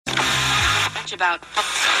much about.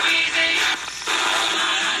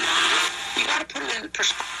 You got to put it in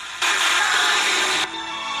perspective.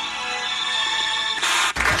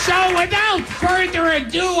 So without further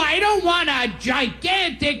ado, I don't want a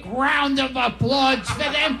gigantic round of applause for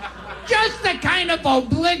them. Just the kind of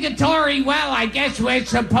obligatory, well, I guess we're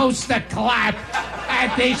supposed to clap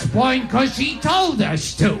at this point because he told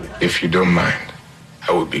us to. If you don't mind,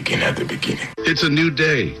 I will begin at the beginning. It's a new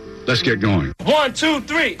day. Let's get going. 1, 2,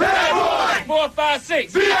 3. Bad boy! 4, 5,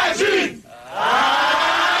 6. VIG!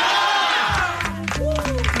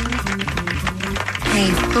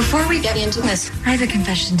 Hey, before we get into this, I have a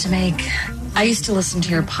confession to make. I used to listen to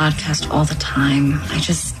your podcast all the time.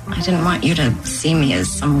 I didn't want you to see me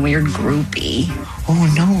as some weird groupie.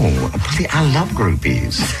 Oh, no. I love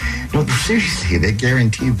groupies. No, seriously, they're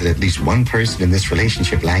guaranteed that at least one person in this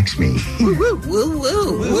relationship likes me. Woo, woo, woo,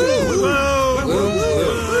 woo, woo, woo, woo.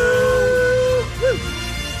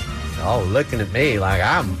 Oh, looking at me like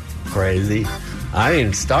I'm crazy. I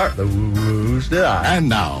didn't start the woo-woos, did I? And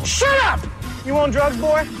now, Shut up! You on drugs,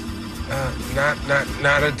 boy?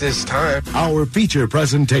 Not at this time. our feature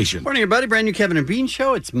presentation. Morning, everybody. Brand new Kevin and Bean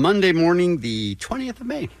Show. It's Monday morning, the 20th of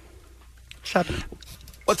May. What's happening?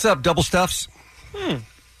 What's up, double stuffs?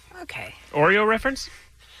 Okay. Oreo reference?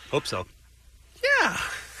 Hope so. Yeah.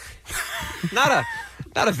 Not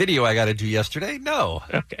a video I got to do yesterday. No.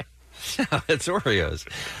 Okay. It's Oreos.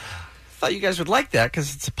 Thought you guys would like that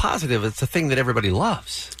because it's a positive. It's a thing that everybody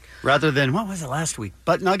loves. Rather than, what was it last week?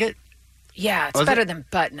 Butt Nugget? Yeah, it's Was better it? than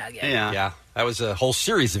butt nugget. Yeah. Yeah. That was a whole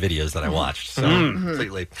series of videos that I watched. So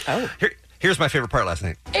completely. Oh. Here's my favorite part last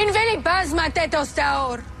night. Inveni pasma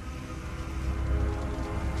tetostaur.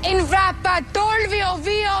 Invrappa tolvio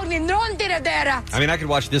vio nindrontiradera. I mean, I could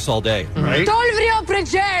watch this all day. Right? Tolvrio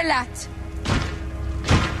pregelat.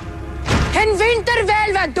 En winter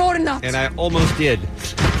velva dornot. And I almost did.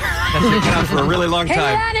 That's been on for a really long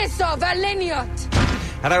time. Helaniso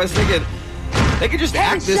valeniot. And I was thinking, they could just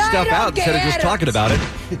act this stuff out instead of just talking about it.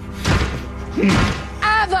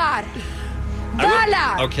 Avar.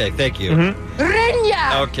 Vala. Okay, thank you.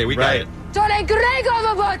 Rinya. Okay, we got Right. it. Tole grego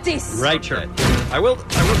vobotis. Right, sure. I will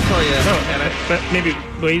tell you. But maybe,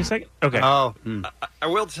 wait a second. Okay. Oh. I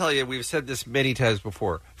will tell you, we've said this many times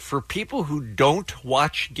before. For people who don't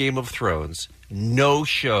watch Game of Thrones, no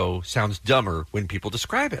show sounds dumber when people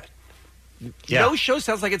describe it. Yeah. No show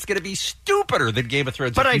sounds like it's going to be stupider than Game of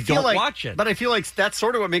Thrones But if I you feel don't like, watch it. But I feel like that's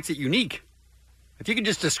sort of what makes it unique. If you could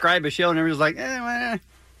just describe a show and everyone's like,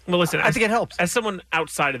 Well, listen, I think it helps. As someone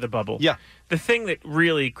outside of the bubble, Yeah. the thing that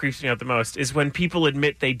really creeps me out the most is when people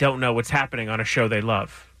admit they don't know what's happening on a show they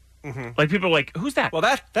love. Like, people are like, who's that? Well,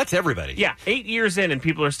 that's everybody. Yeah, 8 years in, and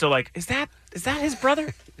people are still like, is that his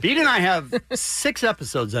brother? Bean and I have 6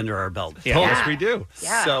 episodes under our belt. Yeah. Yes, we do.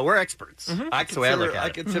 Yeah. So we're experts. That's the way I look at I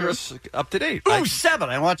it. consider us up to date. Ooh, 7.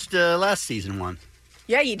 I watched last season 1.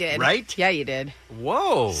 Yeah, you did. Right? Yeah, you did.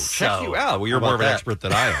 Whoa, check So, you out. Well, you're how more about of an that? expert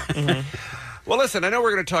than I am. Well, listen, I know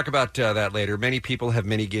we're going to talk about that later. Many people have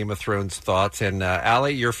many Game of Thrones thoughts, and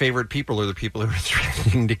Allie, your favorite people are the people who are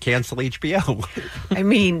threatening to cancel HBO. I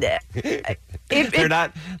mean, they're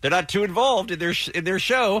not too involved in their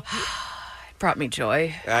show. It brought me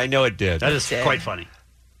joy. I know it did. That is quite funny.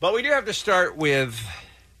 But we do have to start with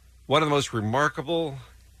one of the most remarkable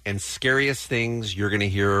and scariest things you're going to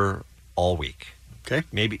hear all week. Okay.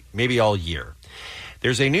 Maybe all year.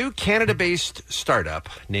 There's a new Canada-based startup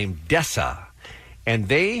named Dessa, and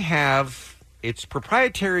they have its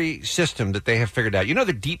proprietary system that they have figured out. You know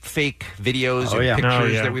the deep fake videos and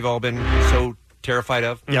pictures that we've all been so terrified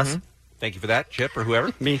of? Yes. Thank you for that, Chip, or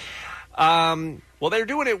whoever. Me. Well, they're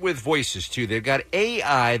doing it with voices, too. They've got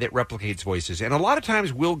AI that replicates voices. And a lot of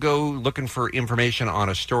times we'll go looking for information on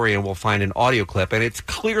a story and we'll find an audio clip, and it's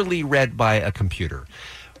clearly read by a computer.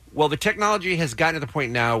 Well, the technology has gotten to the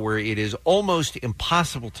point now where it is almost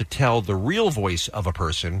impossible to tell the real voice of a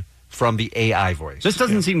person from the AI voice. This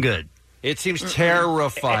doesn't seem good. It seems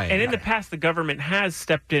terrifying. And in the past, the government has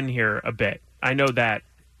stepped in here a bit. I know that.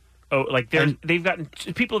 Oh, like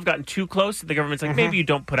people have gotten too close. The government's like, maybe you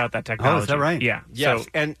don't put out that technology. Oh, is that right? Yeah. Yes, So,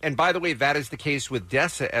 and by the way, that is the case with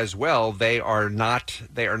Dessa as well. They are not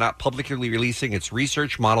publicly releasing its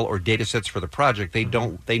research model or data sets for the project. They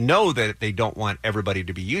don't. They know that they don't want everybody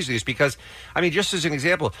to be using this because, I mean, just as an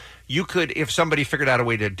example, you could, if somebody figured out a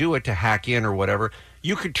way to do it, to hack in or whatever,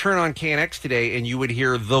 you could turn on KNX today and you would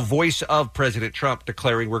hear the voice of President Trump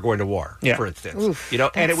declaring we're going to war, for instance. Oof,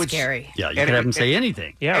 and it would scary. Yeah, you could have them say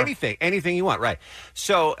anything. Yeah. Anything you want, right.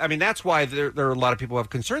 So, I mean, that's why there are a lot of people who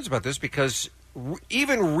have concerns about this because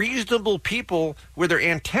even reasonable people with their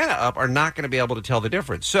antenna up are not going to be able to tell the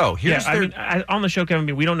difference. So here's on the show,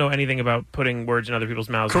 Kevin, we don't know anything about putting words in other people's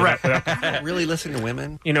mouths. Correct. Really listen to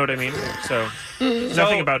women. You know what I mean? So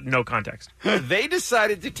nothing about no context. They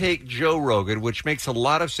decided to take Joe Rogan, which makes a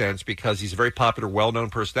lot of sense because he's a very popular, well-known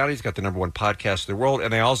personality. He's got the #1 podcast in the world,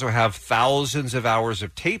 and they also have thousands of hours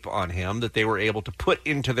of tape on him that they were able to put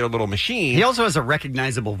into their little machine. He also has a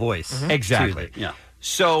recognizable voice. Mm-hmm. Exactly. Too. Yeah.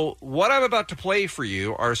 So what I'm about to play for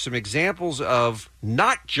you are some examples of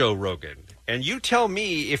not Joe Rogan. And you tell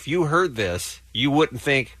me if you heard this, you wouldn't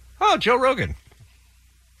think, oh, Joe Rogan.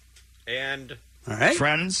 And all right.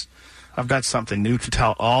 Friends, I've got something new to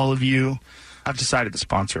tell all of you. I've decided to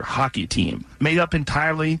sponsor a hockey team made up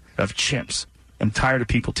entirely of chimps. I'm tired of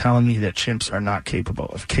people telling me that chimps are not capable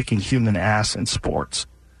of kicking human ass in sports.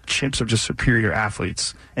 Chimps are just superior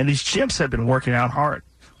athletes. And these chimps have been working out hard.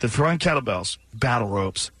 They're throwing kettlebells, battle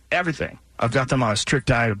ropes, everything. I've got them on a strict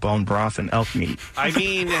diet of bone broth and elk meat. I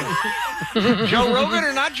mean, Joe Rogan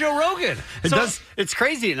or not Joe Rogan? It's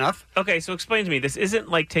crazy enough. Okay, so explain to me. This isn't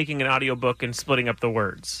like taking an audiobook and splitting up the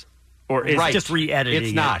words. Or is Right. it Just re-editing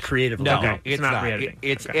It's not it creatively. No, Okay, it's not not. re-editing.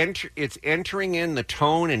 It's Okay. it's entering in the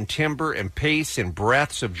tone and timbre and pace and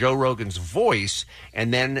breaths of Joe Rogan's voice,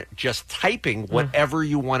 and then just typing whatever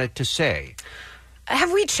you want it to say.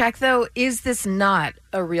 Have we checked, though? Is this not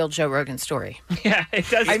a real Joe Rogan story? Yeah, it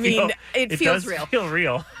does. I mean, it feels does real. Feel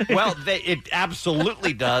real. Well, it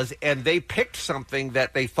absolutely does, and they picked something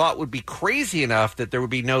that they thought would be crazy enough that there would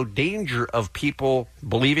be no danger of people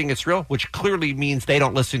believing it's real, which clearly means they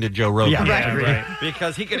don't listen to Joe Rogan. Yeah, right.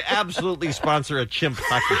 Because he could absolutely sponsor a chimp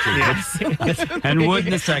hockey team. And would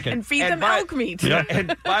in a second. And feed them elk meat.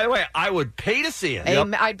 And by the way, I would pay to see it.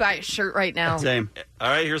 I'd buy a shirt right now. Same. All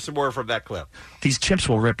right, here's some more from that clip. These chimps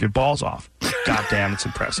will rip your balls off. God damn, it's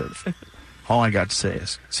impressive. All I got to say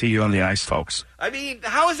is, see you on the ice, folks. I mean,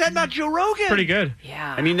 how is that not Joe Rogan? Pretty good.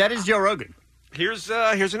 Yeah. I mean, that is Joe Rogan. Here's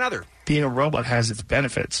another. Being a robot has its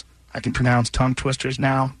benefits. I can pronounce tongue twisters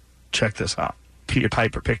now. Check this out. Peter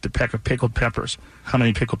Piper picked a peck of pickled peppers. How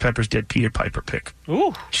many pickled peppers did Peter Piper pick?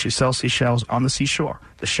 Ooh. She sells seashells on the seashore.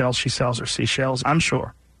 The shells she sells are seashells, I'm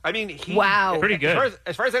sure. I mean, he, Wow. Pretty good.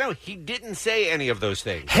 As far as I know, he didn't say any of those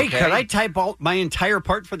things. Hey, okay? could I type my entire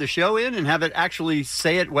part for the show in and have it actually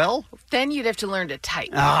say it well? Then you'd have to learn to type.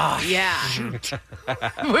 Ah, yeah.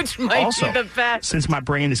 Which might Also, be the best. since my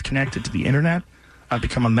brain is connected to the internet, I've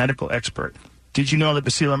become a medical expert. Did you know that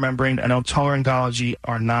bacillar membrane and otolaryngology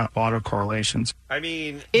are not autocorrelations? I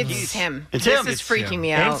mean, It's him. It's this him. is It's freaking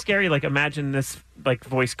me And out. scary, like imagine this like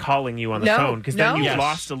voice calling you on the No, phone, because then no. you've Yes.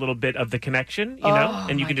 lost a little bit of the connection, you know, Oh,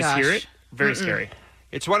 and you my can just hear gosh. it. Very scary.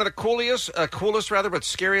 It's one of the coolest, but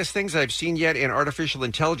scariest things I've seen yet in artificial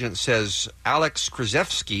intelligence, says Alex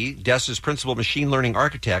Krzyzewski, Dessa's principal machine learning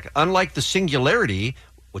architect. Unlike the singularity,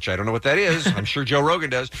 which I don't know what that is, I'm sure Joe Rogan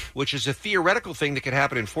does, which is a theoretical thing that could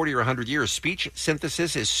happen in 40 or 100 years, speech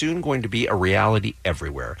synthesis is soon going to be a reality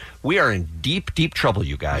everywhere. We are in deep, deep trouble,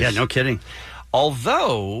 you guys. Yeah, no kidding.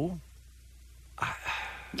 Although...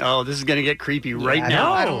 Oh, this is going to get creepy right I now.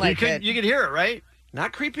 don't- I don't like it. You could hear it, right?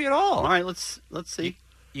 Not creepy at all. All right, let's see.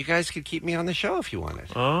 You guys could keep me on the show if you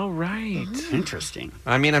wanted. All right. Interesting.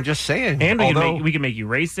 I mean, I'm just saying. And Although, we can make you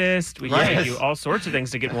racist. We can Right. make you all sorts of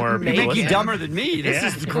things to get more You people make you listening. dumber than me. This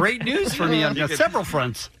Yeah. is great news for me on several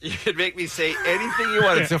fronts. you could make me say anything you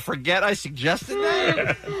wanted. So forget I suggested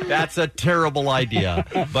that. That's a terrible idea.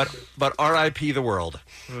 But R.I.P. the world.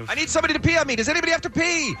 I need somebody to pee on me. Does anybody have to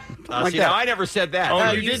pee? Like See, that. now I never said that.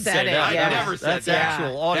 Oh, you you did said say it, that. yeah. I never said That's that.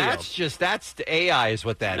 actual audio. That's the AI is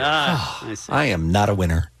what that is. I see. I am not a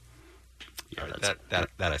winner. All right,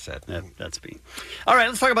 that I said. That's me. All right,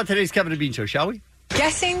 let's talk about today's Kevin and Bean Show, shall we?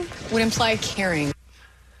 Guessing would imply caring.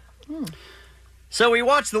 So we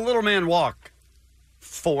watched the little man walk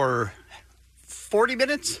for 40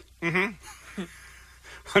 minutes on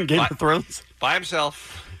Game of Thrones. By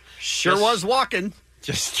himself. Sure Just- was walking.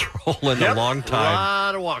 Just strolling a Yep. long A time.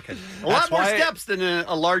 lot of walking. A That's lot more why- steps than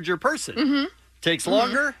a larger person. Takes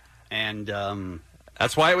longer, and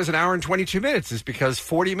That's why it was an hour and 22 minutes, is because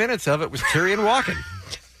 40 minutes of it was Tyrion walking.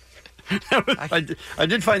 I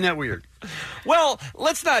did find that weird. Well,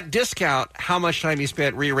 let's not discount how much time he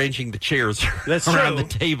spent rearranging the chairs That's around true. the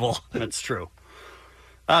table. That's true.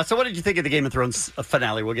 So what did you think of the Game of Thrones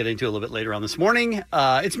finale? We'll get into a little bit later on this morning.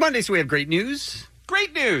 It's Monday, so we have great news.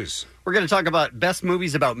 Great news. We're going to talk about best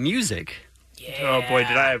movies about music. Oh boy,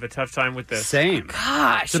 did I have a tough time with this. Same.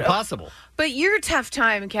 Gosh. It's impossible. But your tough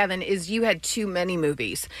time, Kevin, is you had too many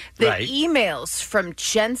movies. The Right. emails from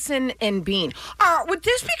Jensen and Bean. Would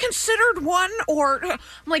this be considered one? Or I'm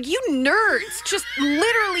like, you nerds, just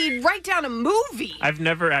literally write down a movie. I've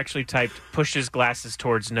never actually typed pushes glasses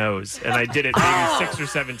towards nose, and I did it maybe 6 or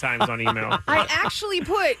 7 times on email. I actually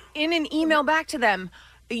put in an email back to them,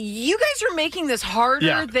 you guys are making this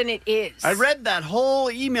harder than it is. I read that whole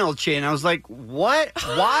email chain. I was like, what?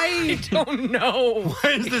 Why? I don't know.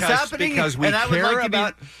 Why is this happening? Because we And I would care like to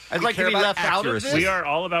about. I'd we like to care be about left out of accuracy. this. We are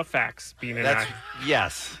all about facts, Bean and I.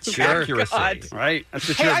 Yes. Sure. Accuracy. Right. That's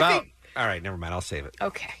what Hey, you're I about. think- all right, never mind. I'll save it.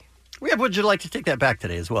 Okay. Would you like to take that back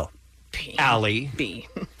today as well? Allie. B.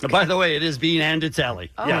 By the way, it is Bean and it's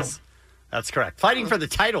Allie. Oh. Yes. That's correct. Fighting for the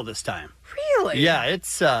title this time. Really? Yeah,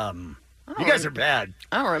 it's you guys are bad.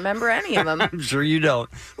 I don't remember any of them. I'm sure you don't.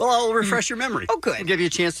 Well, I'll refresh your memory. Oh, good. I'll give you a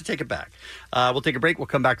chance to take it back. We'll take a break. We'll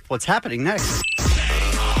come back with what's happening next.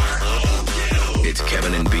 It's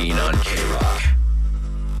Kevin and Bean on K-Rock.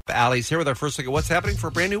 Allie's here with our first look at what's happening for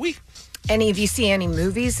a brand new week. Any of you see any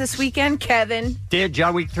movies this weekend, Kevin? Did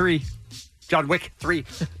John Wick 3. John Wick 3.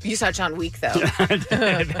 You saw John Wick, though.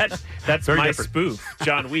 That's Very my different. spoof,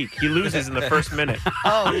 John Wick. He loses in the first minute.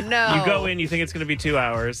 Oh, no. You go in, you think it's going to be 2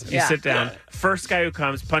 hours. You Yeah. sit down. First guy who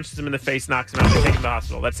comes, punches him in the face, knocks him out, they take him to the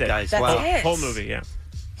hospital. That's it. Guys, That's wow. it. Whole movie, yeah.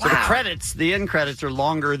 So the credits, the end credits, are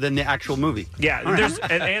longer than the actual movie. Yeah, All there's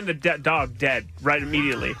right. and the dog dead right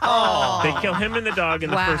immediately. Oh. They kill him and the dog in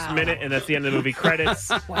the Wow. first minute, and that's the end of the movie credits.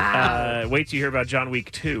 Wow. Wait till you hear about John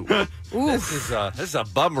Wick 2. This is a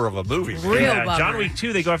bummer of a movie. Man. Real Yeah, bummer. John Wick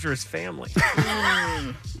 2, they go after his family.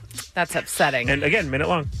 That's upsetting. And again, minute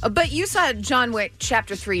long. But you saw John Wick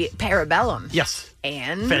Chapter 3 Parabellum. Yes.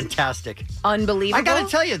 And? Fantastic. Unbelievable. I got to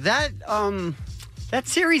tell you, that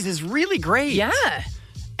series is really great. Yeah.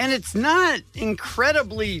 And it's not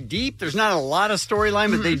incredibly deep. There's not a lot of storyline,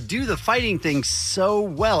 but they do the fighting thing so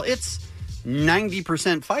well. It's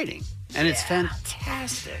 90% fighting, and it's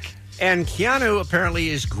fantastic. And Keanu apparently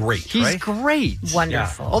is great. He's great.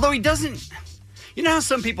 Wonderful. Although he doesn't. You know how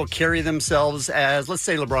some people carry themselves as, let's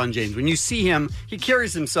say, LeBron James. When you see him, he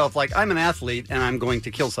carries himself like, I'm an athlete and I'm going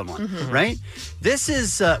to kill someone, right? This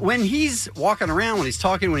is when he's walking around, when he's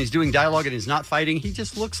talking, when he's doing dialogue and he's not fighting, he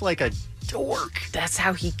just looks like a dork. That's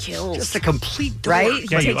how he kills. Just a complete dork. Right? He Yeah, you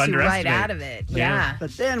takes you right underestimate. out of it. Yeah.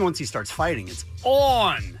 But then once he starts fighting, it's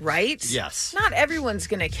on. Right? Yes. Not everyone's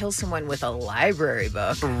going to kill someone with a library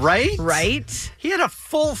book. Right? Right? He had a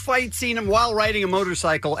full fight scene while riding a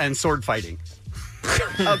motorcycle and sword fighting.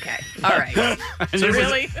 Okay. All right. And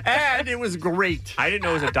really? And it was great. I didn't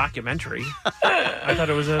know it was a documentary. I thought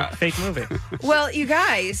it was a fake movie. Well, you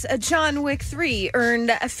guys, John Wick 3 earned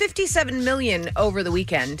 $57 million over the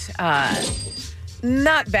weekend.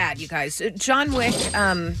 Not bad, you guys. John Wick,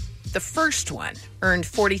 the first one, earned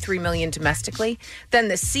 $43 million domestically. Then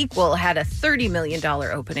the sequel had a $30 million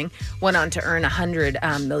opening, went on to earn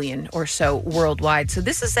 $100 million or so worldwide. So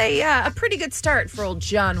this is a pretty good start for old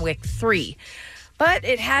John Wick 3. But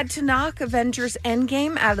it had to knock Avengers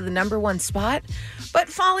Endgame out of the number 1 spot. But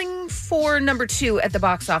falling for number 2 at the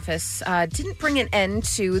box office didn't bring an end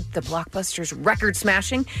to the blockbuster's record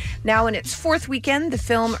smashing. Now in its 4th weekend, the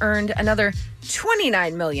film earned another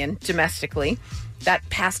 $29 million domestically. That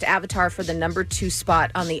passed Avatar for the number 2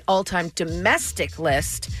 spot on the all-time domestic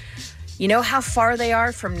list. You know how far they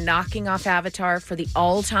are from knocking off Avatar for the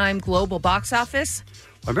all-time global box office?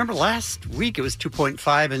 I remember last week it was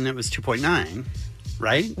 2.5 and it was 2.9,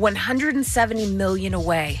 right? 170 million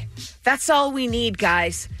away. That's all we need,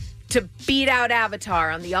 guys, to beat out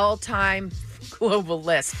Avatar on the all-time global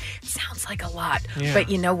list. It sounds like a lot, but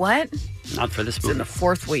you know what? Not for this It's in movie. the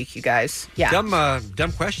 4th week, you guys. Yeah.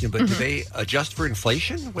 Dumb question, but do they adjust for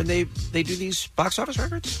inflation when they do these box office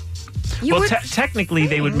records? You Well, would technically,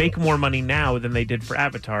 they would think. make more money now than they did for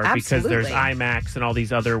Avatar because there's Absolutely. IMAX and all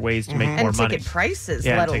these other ways to make And more money. ticket prices,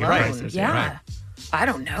 Yeah, let ticket alone. prices, yeah. yeah, right. I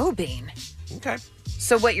don't know, Bean. Okay.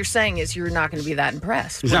 So what you're saying is you're not going to be that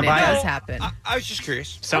impressed He's when it not buying does it. happen. I was just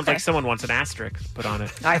curious. Sounds Okay. like someone wants an asterisk put on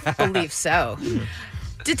it. I believe so.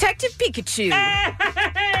 Detective Pikachu.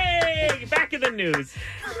 Hey, back in the news.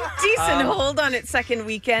 Decent hold on its second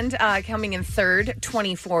weekend, coming in third,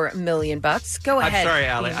 $24 million. Go I'm ahead. sorry,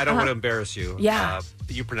 Allie. I don't Uh-huh. want to embarrass you. Yeah.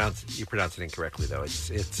 You pronounce it incorrectly though. It's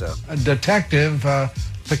Detective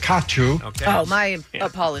Pikachu. okay. Oh, my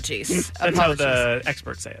apologies. That's how the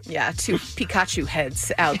experts say it. Yeah, 2 Pikachu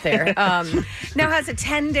heads out there. Now has a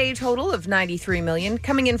 10-day total of $93 million.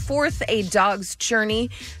 Coming in 4th, A Dog's Journey.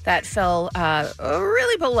 That fell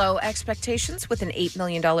really below expectations with an $8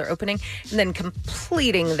 million opening. And then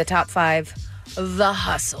completing the top 5, The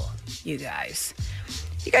Hustle, you guys.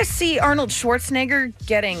 You guys see Arnold Schwarzenegger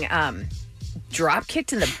getting drop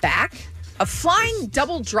kicked in the back? A flying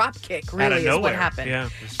double drop kick really is what happened. Yeah,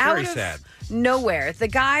 it's very sad. Nowhere. The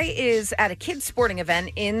guy is at a kids' sporting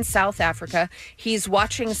event in South Africa. He's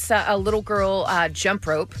watching a little girl jump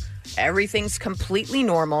rope. Everything's completely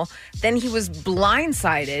normal. Then he was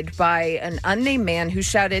blindsided by an unnamed man who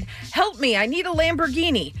shouted, "Help me, I need a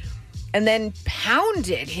Lamborghini," and then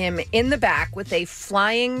pounded him in the back with a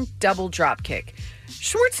flying double drop kick.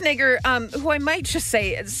 Schwarzenegger, who I might just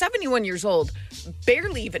say is 71 years old,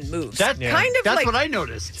 barely even moves. That's what I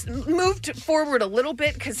noticed. Moved forward a little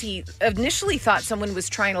bit because he initially thought someone was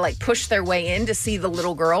trying to push their way in to see the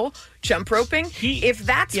little girl jump roping. If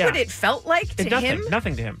that's what it felt like to him.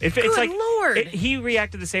 Nothing to him. Good Lord. He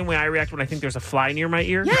reacted the same way I react when I think there's a fly near my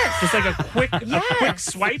ear. Yes. Just like a quick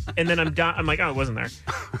swipe, and then I'm done. I'm like, oh, it wasn't there.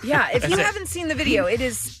 Yeah, if you haven't seen the video,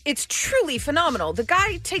 it's truly phenomenal. The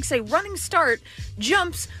guy takes a running start,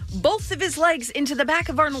 jumps both of his legs into the back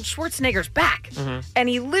of Arnold Schwarzenegger's back, and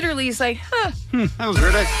he literally is like, huh. That was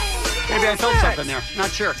weird. Maybe I felt something there. Not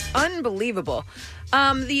sure. Unbelievable.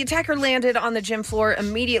 The attacker landed on the gym floor,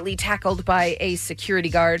 immediately tackled by a security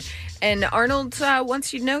guard. And Arnold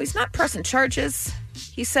wants you to know he's not pressing charges.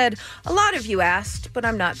 He said, "A lot of you asked, but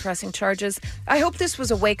I'm not pressing charges. I hope this was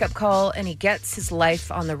a wake-up call and he gets his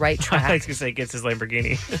life on the right track." I was going to say gets his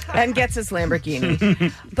Lamborghini. And gets his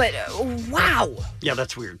Lamborghini. But wow. Yeah,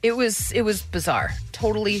 that's weird. It was bizarre.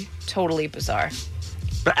 Totally bizarre.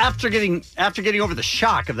 But after getting over the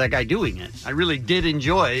shock of that guy doing it, I really did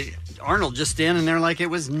enjoy Arnold just standing there like it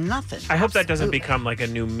was nothing. I hope that doesn't become like a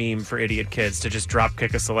new meme for idiot kids to just drop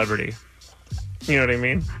kick a celebrity. You know what I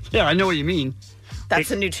mean? Yeah, I know what you mean.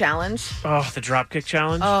 That's a new challenge. Oh, the drop kick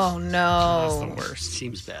challenge? Oh, no. That's the worst.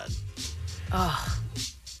 Seems bad. Oh,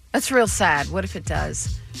 that's real sad. What if it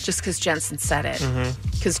does? Just because Jensen said it.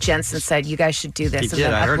 Because Jensen said, you guys should do this and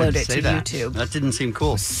then upload it to YouTube. That didn't seem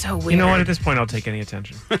cool. So weird. You know what? At this point, I'll take any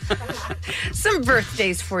attention. Some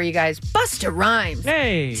birthdays for you guys. Busta Rhymes.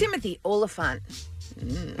 Hey. Timothy Oliphant.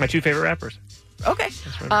 My two favorite rappers. Okay.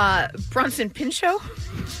 Bronson Pinchot.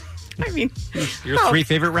 I mean, your three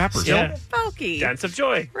favorite rappers. Yeah. Falky. Dance of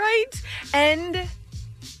Joy. Right? And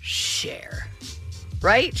Cher.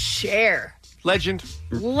 Right? Cher. Legend.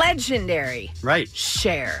 Legendary. Right.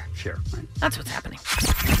 Cher. Right. That's what's happening.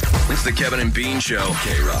 It's the Kevin and Bean Show.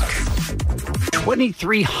 K-Rock.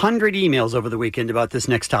 2,300 emails over the weekend about this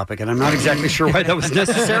next topic, and I'm not exactly sure why that was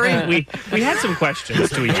necessary. We had some questions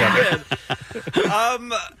to each other.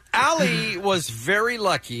 Allie was very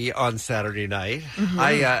lucky on Saturday night.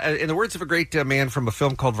 In the words of a great man from a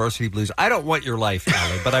film called Varsity Blues, I don't want your life,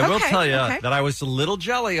 Allie, but I will tell you that I was a little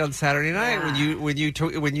jelly on Saturday night when you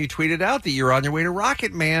tweeted out that you're on your way to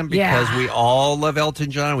Rocket Man because we all love Elton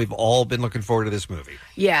John. We've all been looking forward to this movie.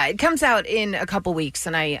 Yeah, it comes out in a couple weeks,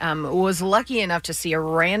 and I was lucky enough to see a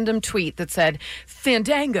random tweet that said,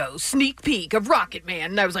 "Fandango, sneak peek of Rocket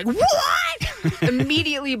Man." And I was like, what?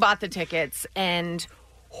 Immediately bought the tickets, and...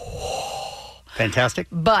 Fantastic.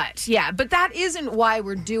 But that isn't why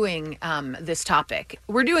we're doing this topic.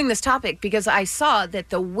 We're doing this topic because I saw that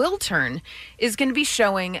the Wiltern is going to be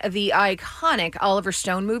showing the iconic Oliver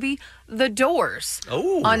Stone movie, The Doors,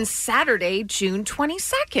 on Saturday, June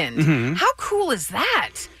 22nd. How cool is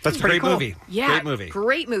that? That's pretty great cool. Movie. Yeah,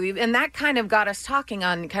 great movie. And that kind of got us talking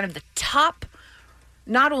on kind of the top,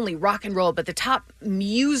 not only rock and roll, but the top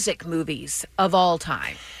music movies of all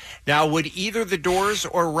time. Now, would either The Doors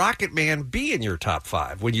or Rocket Man be in your top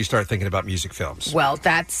 5 when you start thinking about music films? Well,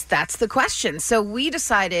 that's the question. So we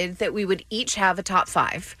decided that we would each have a top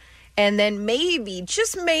 5. And then maybe,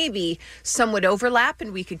 just maybe, some would overlap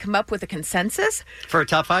and we could come up with a consensus. For a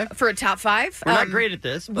top 5? For a top 5. We're not great at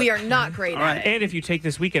this. But... We are not great at it. And if you take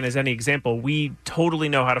this weekend as any example, we totally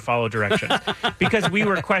know how to follow directions. Because we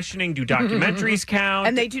were questioning, do documentaries count?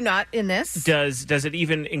 And they do not in this. Does it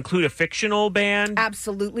even include a fictional band?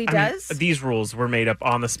 Absolutely does. These rules were made up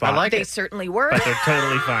on the spot. I like They it. certainly were. But they're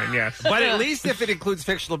totally fine, yes. But at least if it includes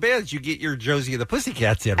fictional bands, you get your Josie and the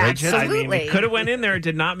Pussycats in, right, Jen? Absolutely. I mean, it could have went in there. It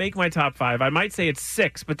did not make my top 5. I might say it's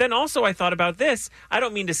 6. But then also I thought about this. I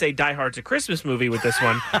don't mean to say Die Hard's a Christmas movie with this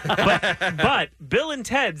one. but Bill and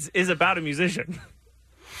Ted's is about a musician.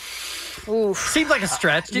 Oof. Seemed like a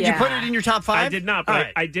stretch. Did you put it in your top 5? I did not,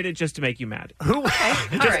 but I did it just to make you mad. Who?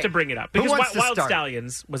 Just to bring it up. Because wants to Wild start?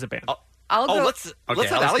 Stallions was a band. I'll go. Let's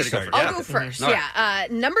let Allie start. I'll go first. Yeah.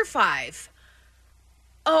 Number 5.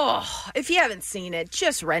 Oh, if you haven't seen it,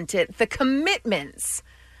 just rent it. The Commitments.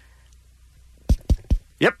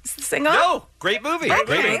 Yep. Sing on? No, great movie. Okay.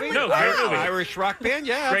 Great movie. No, great movie. Irish rock band,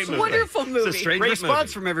 yeah. Great absolutely. Wonderful movie. It's a strange Great response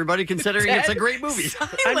movie. from everybody, considering it's a great movie.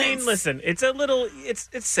 I mean, listen, it's a little, it's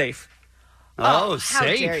safe. Oh, how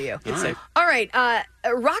safe. dare you. It's safe. All right.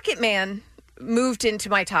 Rocket Man moved into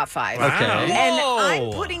my top 5. Okay. And Whoa.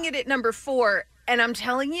 I'm putting it at number 4. And I'm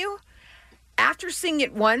telling you, after seeing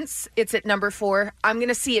it once, it's at number 4. I'm going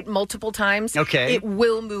to see it multiple times. Okay. It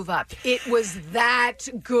will move up. It was that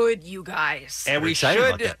good, you guys. And we excited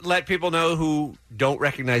about should that. let people know who don't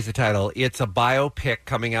recognize the title. It's a biopic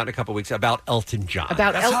coming out in a couple weeks about Elton John.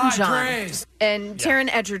 About That's Elton high John. praise. And Taron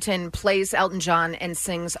Egerton plays Elton John and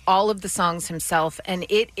sings all of the songs himself. And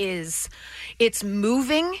it's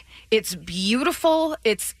moving. It's beautiful.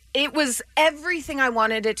 It was everything I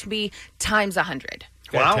wanted it to be times 100.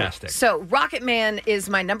 Fantastic. So Rocket Man is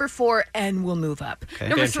my number 4 and will move up.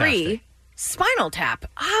 Number 3, Spinal Tap,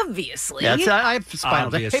 obviously. Yeah, I have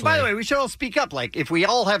Spinal Tap. Hey, Obviously. by the way, we should all speak up. Like, if we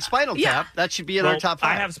all have Spinal Yeah. Tap, that should be in Well, our top 5.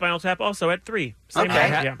 I have Spinal Tap also at 3. Same Okay.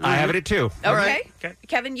 thing, yeah. I have it at 2. Okay. right. Okay.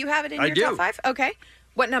 Kevin, you have it in I your do. top 5? Okay.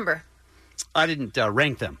 What number? I didn't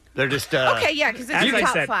rank them. They're just... Okay, yeah, because it's As your I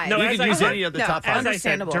top said, 5. no, you as can I use said- any of the no, top 5. As I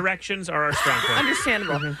said, Understandable. directions are our strong point.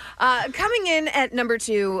 Understandable. Coming in at number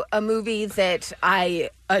 2, a movie that I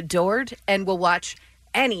adored and will watch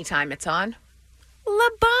anytime it's on, La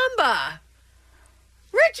Bamba.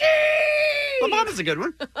 Richie! La Bamba's a good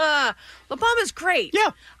one. La Bamba's great.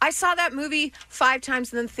 Yeah. I saw that movie 5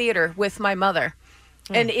 times in the theater with my mother.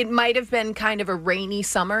 And it might have been kind of a rainy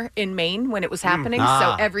summer in Maine when it was happening.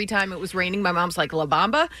 Ah. So every time it was raining, my mom's like, La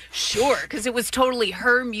Bamba? Sure. Because it was totally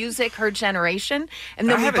her music, her generation. And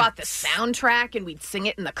then I we haven't- bought the soundtrack and we'd sing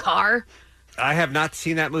it in the car. I have not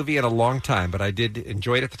seen that movie in a long time, but I did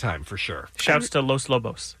enjoy it at the time, for sure. Shouts to Los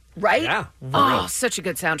Lobos. Right? Yeah. Oh, such a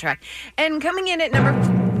good soundtrack. And coming in at number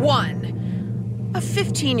 1, a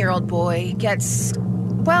 15-year-old boy gets,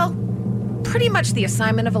 well, pretty much the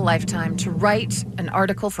assignment of a lifetime to write an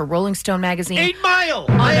article for Rolling Stone magazine. 8 Mile!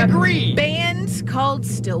 on I a agree! band called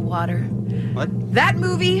Stillwater. What? That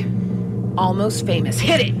movie, Almost Famous.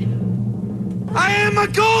 Hit it. I am a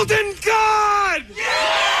golden god!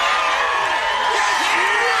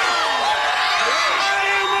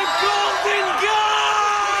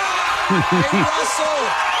 Hey, Russell,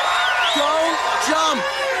 don't jump.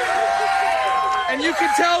 And you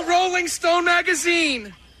can tell Rolling Stone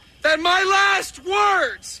magazine that my last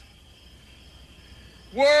words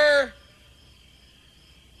were,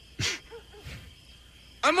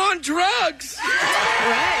 I'm on drugs. All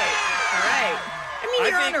right. I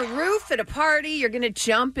mean, you're on a roof at a party. You're going to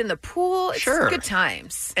jump in the pool. It's Sure. good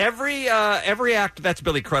times. Every act, that's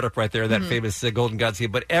Billy Crudup right there, that famous Golden God scene.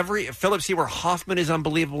 But Philip Seymour Hoffman is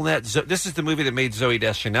unbelievable in that. This is the movie that made Zooey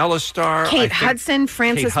Deschanel a star. Kate Hudson,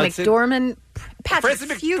 Frances Hudson. McDormand, Patrick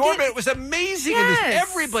Francis Fugit. McDormand was amazing in Yes. this.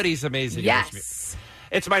 Everybody's amazing in this movie. Yes.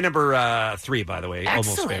 It's my number 3, by the way. Almost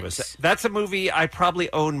Excellent. Famous. That's a movie I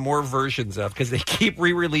probably own more versions of because they keep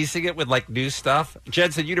re-releasing it with like new stuff.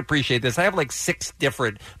 Jensen, you'd appreciate this. I have like 6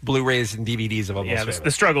 different Blu-rays and DVDs of Almost Yeah, Famous.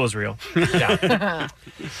 the struggle is real. Yeah.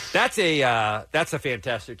 That's a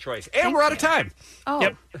fantastic choice. And we're out of time. Oh.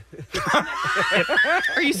 Yep.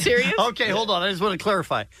 Are you serious? Okay, hold on. I just want to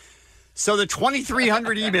clarify. So the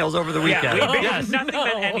 2,300 emails over the weekend. Yeah, we nothing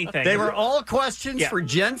meant anything. They were all questions Yeah. for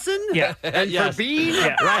Jensen Yeah. and Yes. for Bean,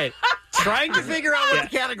 Yeah. Right. trying to figure out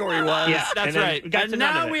what the category was. Yeah, That's and then right. we got to And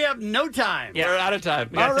none now of it. we have no time. We're out of time.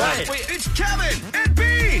 All right. It's Kevin and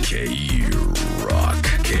Bean. K-Rock.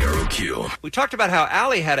 KROQ. We talked about how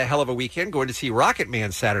Allie had a hell of a weekend going to see Rocket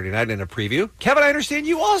Man Saturday night in a preview. Kevin, I understand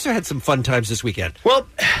you also had some fun times this weekend. Well,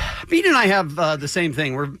 Bean and I have the same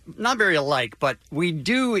thing. We're not very alike, but we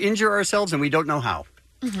do injure ourselves and we don't know how.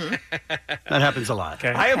 That happens a lot.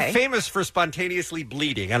 Okay. I am famous for spontaneously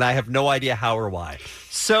bleeding, and I have no idea how or why.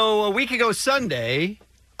 So a week ago Sunday,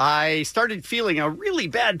 I started feeling a really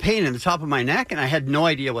bad pain in the top of my neck, and I had no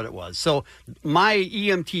idea what it was. So my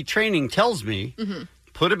EMT training tells me,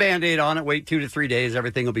 put a Band-Aid on it, wait 2 to 3 days,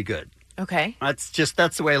 everything will be good. Okay. That's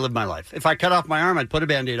the way I live my life. If I cut off my arm, I'd put a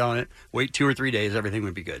Band-Aid on it, wait 2 or 3 days, everything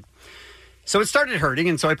would be good. So it started hurting,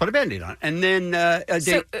 and so I put a Band-Aid on it. And then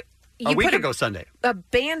a week ago Sunday. A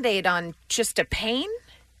Band-Aid on just a pain?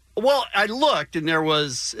 Well, I looked, and it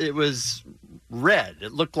was red.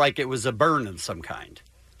 It looked like it was a burn of some kind.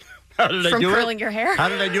 How did I From do it? curling your hair? How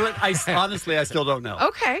did I do it? Honestly, I still don't know.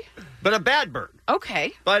 Okay. But a bad burn.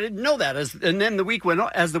 Okay. But I didn't know that. And then as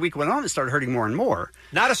the week went on, it started hurting more and more.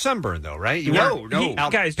 Not a sunburn, though, right? No.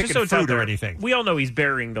 Guys, just so it's fruit out there, or anything. we all know he's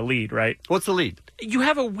burying the lead, right? What's the lead? You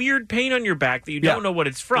have a weird pain on your back that you don't know what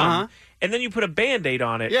it's from. Uh-huh. and then you put a Band-Aid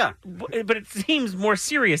on it. Yeah. But it seems more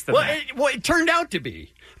serious than that. It turned out to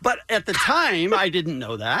be. But at the time, I didn't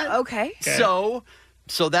know that. Okay. So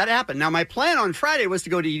that happened. Now, my plan on Friday was to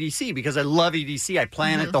go to EDC because I love EDC. I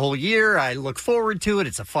plan it the whole year. I look forward to it.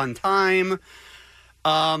 It's a fun time.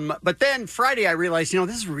 But then Friday, I realized,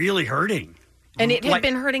 this is really hurting. And it had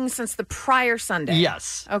been hurting since the prior Sunday.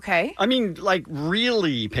 Yes. Okay. I mean, like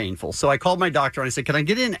really painful. So I called my doctor and I said, can I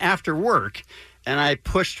get in after work? And I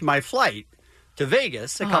pushed my flight to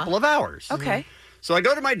Vegas a couple of hours. Okay. So I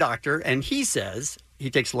go to my doctor and he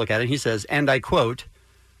takes a look at it and he says, and I quote,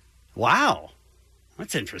 wow,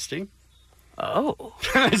 that's interesting. Oh.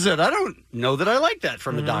 I said, I don't know that I like that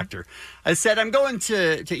from a doctor. I said, I'm going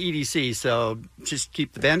to EDC, so just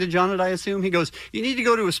keep the bandage on it, I assume. He goes, you need to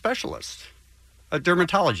go to a specialist, a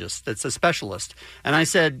dermatologist that's a specialist. And I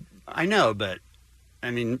said, I know, but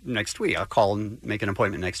next week. I'll call and make an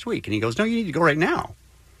appointment next week. And he goes, no, you need to go right now.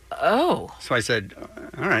 Oh. So I said,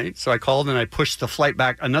 all right. So I called and I pushed the flight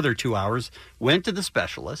back another 2 hours, went to the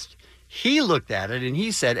specialist. He looked at it and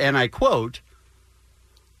he said, and I quote,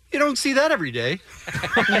 you don't see that every day.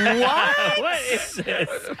 What? What is this?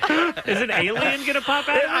 Is an alien going to pop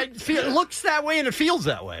out? It looks that way and it feels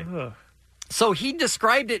that way. So he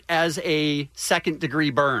described it as a second-degree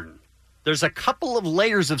burn. There's a couple of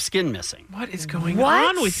layers of skin missing. What is going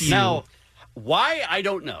on with you? Now, why, I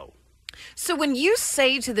don't know. So when you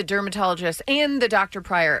say to the dermatologist and the doctor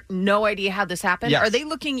prior, no idea how this happened, Yes. are they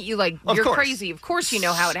looking at you like, Of you're course. crazy? Of course you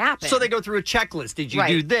know how it happened. So they go through a checklist. Did you Right.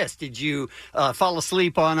 do this? Did you fall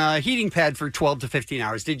asleep on a heating pad for 12 to 15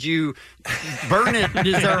 hours? Did you burn it?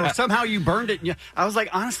 Is there somehow you burned it? I was like,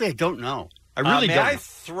 honestly, I don't know. I really may don't I know.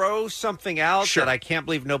 throw something out that I can't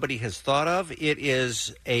believe nobody has thought of? It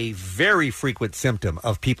is a very frequent symptom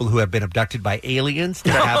of people who have been abducted by aliens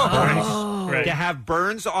to have burns, to have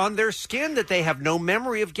burns on their skin that they have no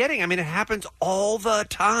memory of getting. I mean, it happens all the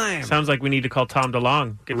time. Sounds like we need to call Tom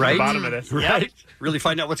DeLonge. Get to Right? the bottom of this. Right. Really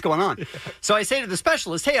find out what's going on. So I say to the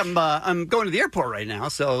specialist, hey, I'm going to the airport right now,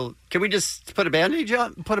 so can we just put a bandage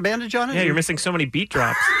on it? Yeah, you're missing so many beat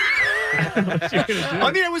drops.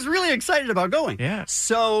 I mean, I was really excited about going. Yeah.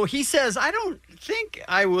 So he says, I don't think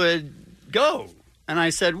I would go. And I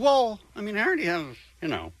said, well, I already have,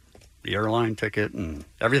 the airline ticket and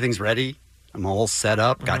everything's ready. I'm all set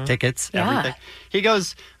up, got tickets, everything. He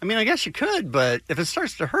goes, I guess you could, but if it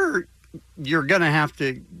starts to hurt, you're going to have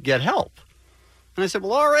to get help. And I said,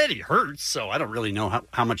 well, already hurts, so I don't really know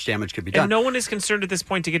how much damage could be done. And no one is concerned at this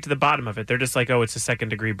point to get to the bottom of it. They're just like, oh, it's a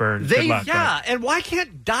second-degree burn. Good luck. And why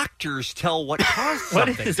can't doctors tell what caused What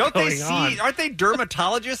something? is Don't they going see? on? Aren't they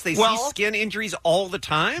dermatologists? They see skin injuries all the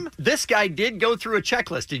time. This guy did go through a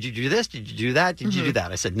checklist. Did you do this? Did you do that? Did you do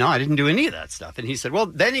that? I said, no, I didn't do any of that stuff. And he said, well,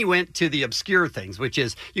 then he went to the obscure things, which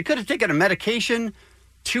is you could have taken a medication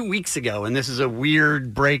 2 weeks ago, and this is a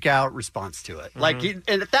weird breakout response to it.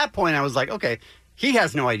 And at that point, I was like, okay, he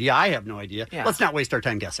has no idea. I have no idea. Yeah. Let's not waste our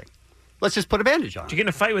time guessing. Let's just put a bandage on. Did you get in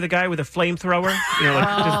a fight with a guy with a flamethrower?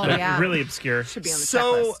 Really obscure. Should be on the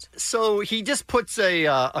So, checklist. so he just puts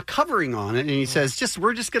a covering on it, and he says,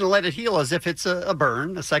 we're just going to let it heal as if it's a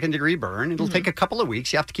burn, a second-degree burn. It'll take a couple of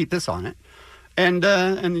weeks. You have to keep this on it, and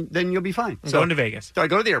then you'll be fine. I'm going to Vegas. So I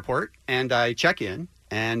go to the airport, and I check in,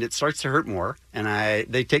 and it starts to hurt more. And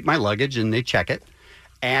they take my luggage, and they check it,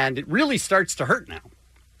 and it really starts to hurt now.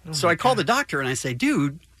 So I call the doctor, and I say,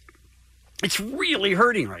 dude, it's really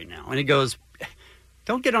hurting right now. And he goes,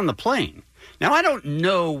 don't get on the plane. Now, I don't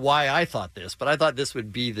know why I thought this, but I thought this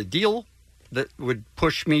would be the deal that would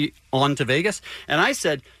push me on to Vegas. And I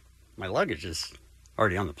said, my luggage is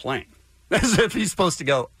already on the plane. As if he's supposed to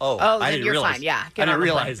go, I then didn't you're realize. fine. Yeah, I get on didn't the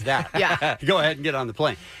realize plane. that. Yeah. Go ahead and get on the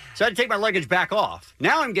plane. So I had to take my luggage back off.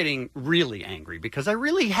 Now I'm getting really angry because I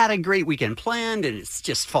really had a great weekend planned and it's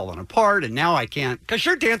just fallen apart. And now I can't. Because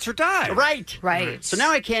your dance or die. Right. So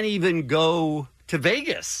now I can't even go to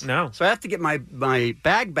Vegas. No. So I have to get my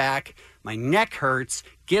bag back. My neck hurts.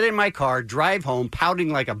 Get in my car, drive home,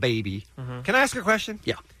 pouting like a baby. Can I ask a question?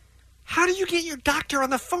 Yeah. How do you get your doctor on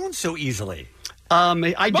the phone so easily?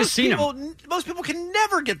 I just seen him. Most people can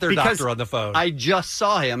never get their Because doctor on the phone. I just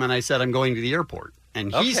saw him and I said, I'm going to the airport. And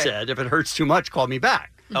he Okay. said, if it hurts too much, call me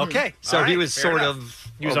back. Okay. So All he right. was Fair sort enough. of...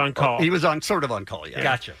 He was on call. He was sort of on call, yeah.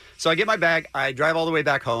 Gotcha. So I get my bag. I drive all the way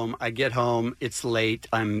back home. I get home. It's late.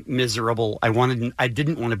 I'm miserable. I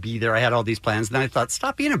didn't want to be there. I had all these plans. Then I thought,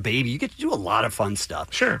 stop being a baby. You get to do a lot of fun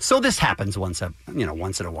stuff. Sure. So this happens once in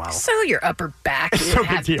a while. So your upper back So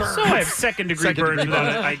has big deal. burns. So I have second-degree burns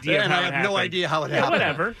without an idea of and how I it have no happened. idea how it Yeah, happened.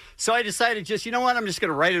 whatever. So I decided you know what? I'm just going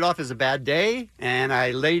to write it off as a bad day. And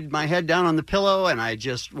I laid my head down on the pillow and I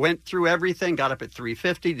just went through everything, got up at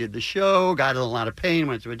 3:50, did the show, got in a lot of pain,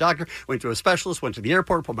 went to a doctor, went to a specialist, went to the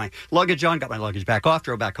airport, put my luggage on, got my luggage back off,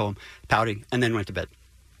 drove back home, pouting, and then went to bed.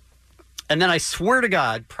 And then I swear to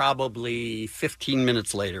God, probably 15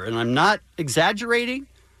 minutes later, and I'm not exaggerating,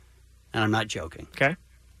 and I'm not joking. Okay.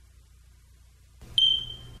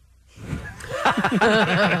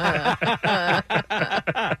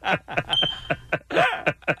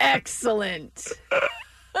 Excellent.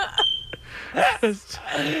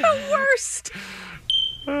 The worst.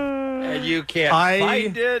 And you can't I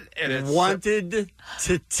find it. And it's wanted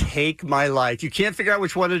to take my life. You can't figure out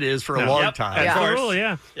which one it is for a long time. That's the rule,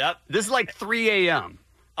 yeah. Yep. This is like 3 a.m.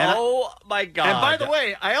 Oh, my God. And by the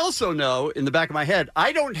way, I also know in the back of my head,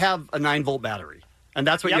 I don't have a 9-volt battery. And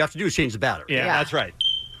that's what you have to do is change the battery. Yeah. That's right.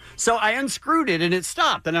 So I unscrewed it and it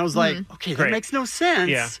stopped. And I was like, okay, Great. that makes no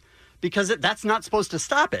sense. Yeah. Because that's not supposed to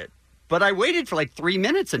stop it. But I waited for like 3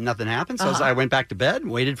 minutes and nothing happened. So I went back to bed,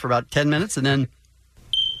 waited for about 10 minutes, and then...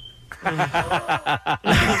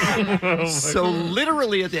 So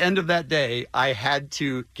literally at the end of that day, I had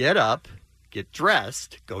to get up, get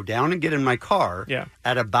dressed, go down and get in my car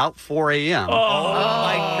at about 4 a.m. Oh,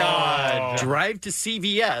 my God. Drive to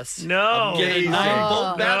CVS. No. Get a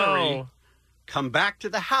 9-volt battery. No. Come back to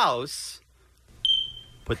the house,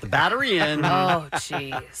 put the battery in. Oh,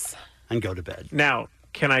 jeez. And go to bed. Now,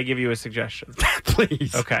 can I give you a suggestion?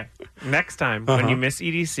 Please. Okay. Next time when you miss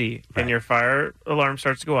EDC and your fire alarm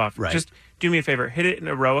starts to go off, just do me a favor. Hit it in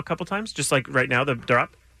a row a couple times, just like right now, they're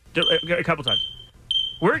up. A couple times.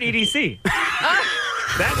 We're at EDC.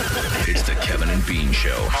 It's the Kevin and Bean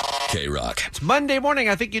Show. K-Rock. It's Monday morning.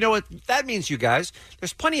 I think you know what that means, you guys.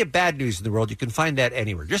 There's plenty of bad news in the world. You can find that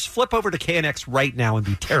anywhere. Just flip over to KNX right now and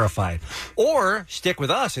be terrified. Or stick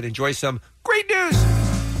with us and enjoy some great news.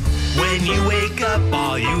 When you wake up,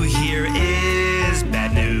 all you hear is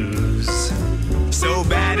bad news. So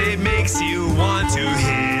bad it makes you want to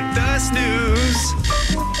hit the snooze.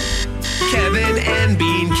 Kevin and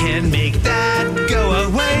Bean can make that go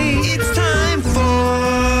away. It's time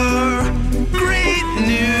for great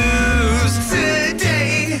news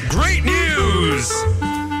today. Great news!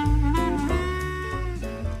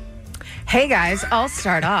 Hey, guys, I'll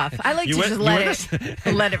start off. I like You to went- just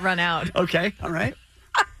you let it run out. Okay, all right.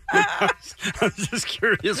 I was just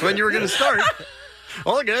curious when you were going to start.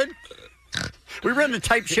 All good. We ran the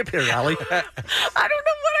tight ship here, Allie. I don't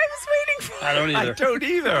know what I was waiting for. I don't either. I don't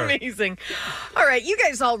either. Amazing. All right, you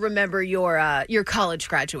guys all remember your college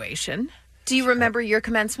graduation. Do you remember your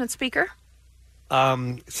commencement speaker?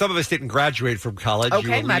 Some of us didn't graduate from college.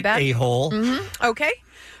 Okay, you my elite bad. A-hole. Okay,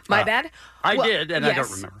 my bad. I did, and I don't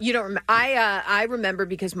remember. You don't remember. I remember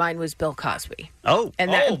because mine was Bill Cosby. Oh,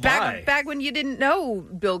 and that, back when you didn't know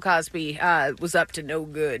Bill Cosby was up to no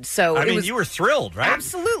good. So I mean, you were thrilled, right?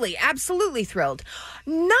 Absolutely thrilled.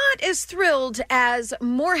 Not as thrilled as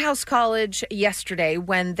Morehouse College yesterday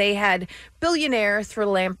when they had billionaire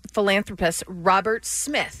philanthropist Robert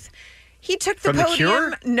Smith. He took the From The podium.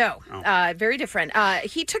 Cure? No, very different.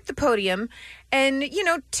 He took the podium and,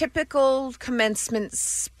 typical commencement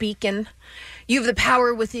speaking. You have the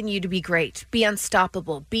power within you to be great, be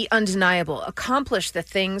unstoppable, be undeniable, accomplish the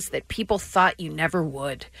things that people thought you never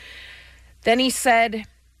would. Then he said,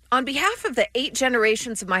 on behalf of the 8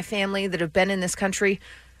 generations of my family that have been in this country,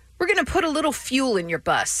 we're going to put a little fuel in your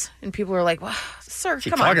bus. And people were like, well, sir,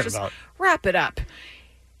 come on, just wrap it up.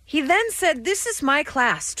 He then said, this is my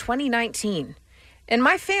class, 2019, and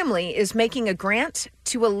my family is making a grant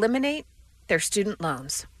to eliminate their student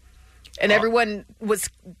loans. And everyone was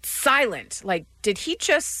silent. Like, did he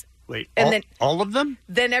just... Wait, and then all of them?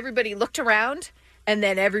 Then everybody looked around, and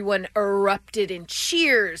then everyone erupted in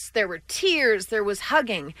cheers. There were tears. There was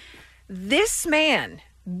hugging. This man,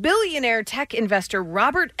 billionaire tech investor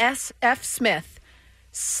Robert F. Smith,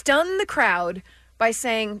 stunned the crowd by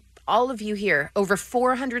saying... all of you here, over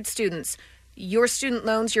 400 students, your student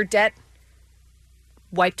loans, your debt,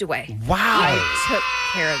 wiped away. Wow. I took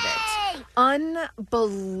care of it.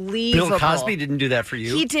 Unbelievable. Bill Cosby didn't do that for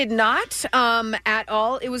you? He did not at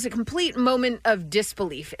all. It was a complete moment of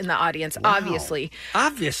disbelief in the audience, obviously.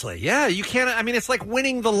 Obviously, yeah. You can't, I mean, it's like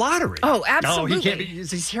winning the lottery. Oh, absolutely. No, he can't be.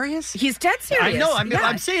 Is he serious? He's dead serious. I know. I'm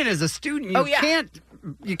Yeah. saying as a student,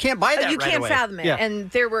 you can't buy that You right can't away. fathom it. Yeah. And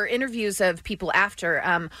there were interviews of people after.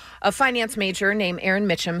 A finance major named Aaron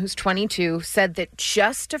Mitchum, who's 22, said that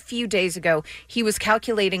just a few days ago, he was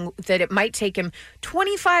calculating that it might take him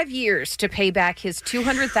 25 years to pay back his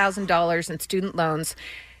 $200,000 in student loans,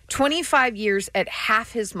 25 years at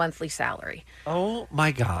half his monthly salary. Oh,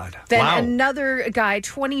 my God. Then another guy,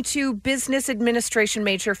 22, business administration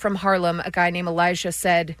major from Harlem, a guy named Elijah,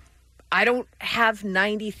 said, I don't have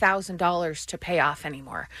 $90,000 to pay off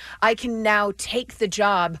anymore. I can now take the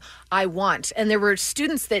job I want. And there were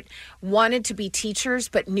students that wanted to be teachers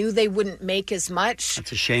but knew they wouldn't make as much.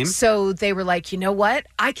 That's a shame. So they were like, you know what?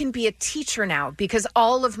 I can be a teacher now because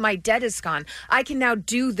all of my debt is gone. I can now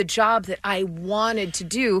do the job that I wanted to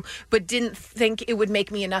do but didn't think it would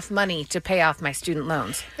make me enough money to pay off my student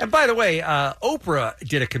loans. And by the way, Oprah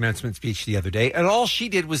did a commencement speech the other day, and all she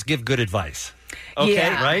did was give good advice. Okay,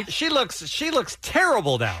 Yeah. right? She looks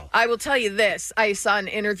terrible now. I will tell you this. I saw an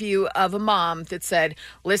interview of a mom that said,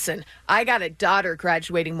 listen, I got a daughter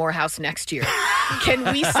graduating Morehouse next year. Can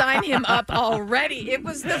we sign him up already? It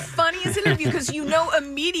was the funniest interview because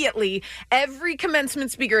immediately every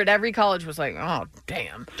commencement speaker at every college was like, oh,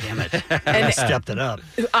 damn. Damn it. And stepped it up.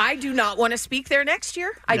 I do not want to speak there next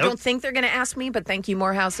year. I Nope. don't think they're going to ask me, but thank you,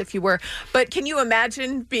 Morehouse, if you were. But can you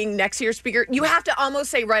imagine being next year's speaker? You have to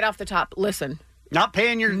almost say right off the top, listen. Not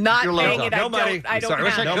paying your Not your paying loans it. off. I No money. I don't Sorry,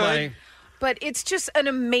 wish I have could. money. But it's just an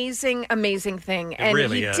amazing, amazing thing. And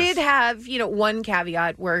really he is. did have, one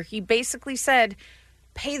caveat where he basically said,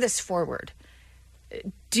 pay this forward.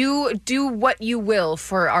 Do what you will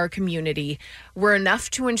for our community. We're enough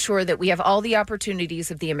to ensure that we have all the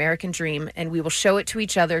opportunities of the American dream, and we will show it to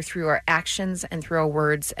each other through our actions and through our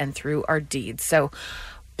words and through our deeds. So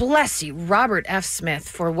bless you, Robert F. Smith,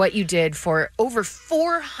 for what you did for over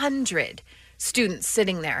 400 students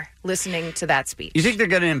sitting there listening to that speech. You think they're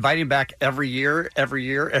going to invite him back every year,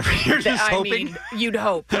 just hoping? mean, you'd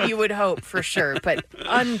hope. You would hope for sure, but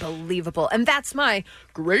unbelievable. And that's my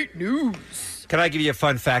great news. Can I give you a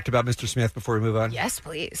fun fact about Mr. Smith before we move on? Yes,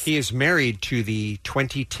 please. He is married to the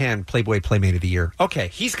 2010 Playboy Playmate of the Year. Okay,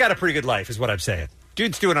 he's got a pretty good life, is what I'm saying.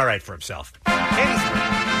 Dude's doing all right for himself.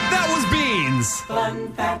 That was Beans.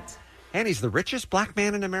 Fun fact. And he's the richest black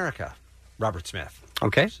man in America, Robert Smith.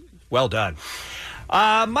 Okay. Well done.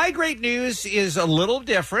 My great news is a little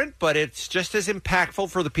different, but it's just as impactful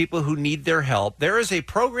for the people who need their help. There is a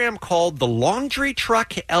program called the Laundry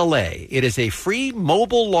Truck LA. It is a free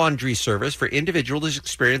mobile laundry service for individuals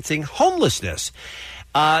experiencing homelessness.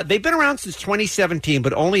 They've been around since 2017,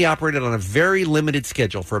 but only operated on a very limited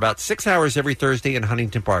schedule for about 6 hours every Thursday in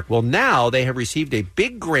Huntington Park. Well, now they have received a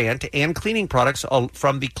big grant and cleaning products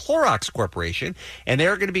from the Clorox Corporation, and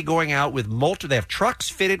they're going to be going out with they have trucks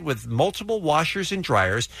fitted with multiple washers and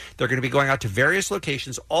dryers. They're going to be going out to various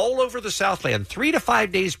locations all over the Southland 3 to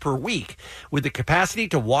 5 days per week with the capacity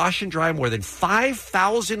to wash and dry more than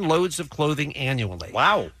 5,000 loads of clothing annually.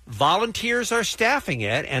 Wow. Volunteers are staffing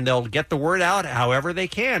it, and they'll get the word out however they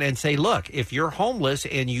can and say, look, if you're homeless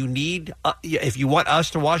and you need, if you want us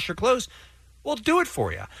to wash your clothes, we'll do it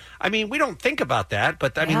for you. I mean, we don't think about that,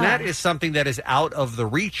 but I mean, that is something that is out of the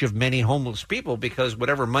reach of many homeless people because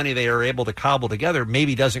whatever money they are able to cobble together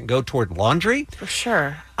maybe doesn't go toward laundry. For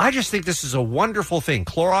sure. I just think this is a wonderful thing.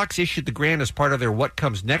 Clorox issued the grant as part of their What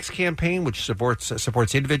Comes Next campaign, which supports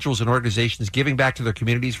individuals and organizations giving back to their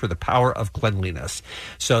communities for the power of cleanliness.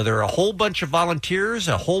 So there are a whole bunch of volunteers,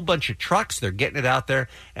 a whole bunch of trucks. They're getting it out there,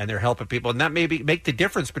 and they're helping people. And that may make the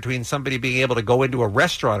difference between somebody being able to go into a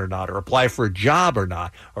restaurant or not, or apply for a job or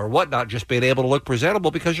not, or whatnot, just being able to look presentable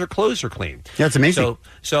because your clothes are clean. Yeah, it's amazing.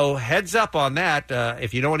 So heads up on that.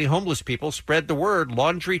 If you know any homeless people, spread the word.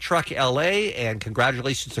 Laundry Truck LA, and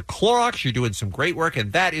congratulations to Clorox. You're doing some great work,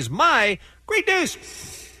 and that is my great news.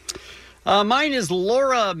 Mine is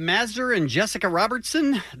Laura Mazur and Jessica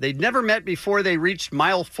Robertson. They'd never met before they reached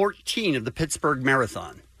mile 14 of the Pittsburgh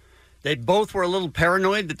Marathon. They both were a little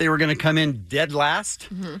paranoid that they were going to come in dead last.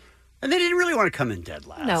 Mm-hmm. And they didn't really want to come in dead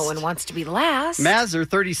last. No one wants to be last. Mazur,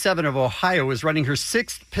 37, of Ohio, was running her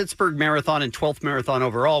 6th Pittsburgh Marathon and 12th marathon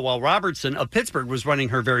overall, while Robertson of Pittsburgh was running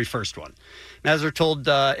her very first one. Mazur told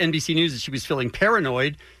NBC News that she was feeling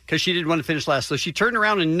paranoid because she didn't want to finish last. So she turned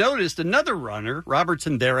around and noticed another runner,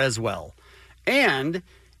 Robertson, there as well. And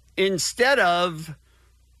instead of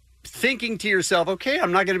thinking to yourself, okay,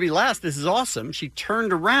 I'm not going to be last, this is awesome, she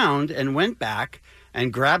turned around and went back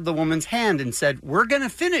and grabbed the woman's hand and said, we're going to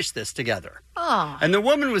finish this together. Oh. And the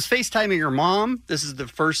woman was FaceTiming her mom. This is the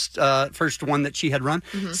first one that she had run,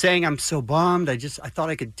 saying, I'm so bummed. I thought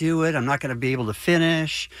I could do it. I'm not going to be able to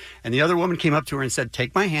finish. And the other woman came up to her and said,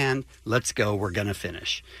 take my hand. Let's go. We're going to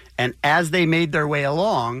finish. And as they made their way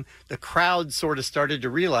along, the crowd sort of started to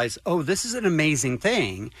realize, oh, this is an amazing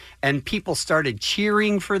thing. And people started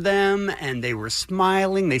cheering for them, and they were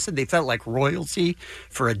smiling. They said they felt like royalty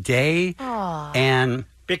for a day. Aww. And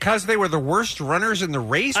because they were the worst runners in the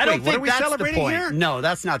race? I don't Wait, think what are we that's celebrating the point. here? No,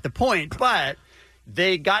 that's not the point. But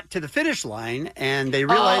they got to the finish line, and they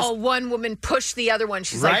realized... Oh, one woman pushed the other one.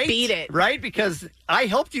 She's right? like, beat it. Right? Because I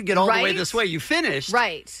helped you get all the way Right? this way. You finished.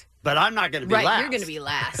 Right. but I'm not going to be Right, last. you're going to be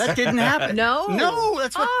last. That didn't happen. No? No,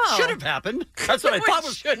 that's what should have happened. That's what I thought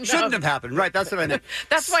shouldn't have happened. Right, that's what I meant.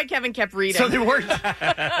 That's why Kevin kept reading. So they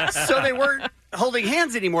weren't holding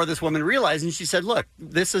hands anymore, this woman realized, and she said, look,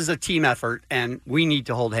 this is a team effort, and we need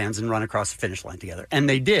to hold hands and run across the finish line together. And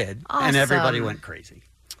they did, and everybody went crazy.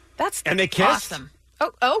 And they kissed? Awesome.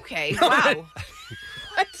 Oh, okay. Wow.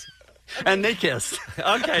 What? And they kissed.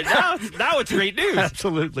 Okay, now it's great news.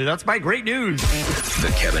 Absolutely. That's my great news.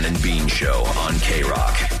 The Kevin and Bean Show on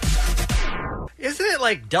K-Rock. Isn't it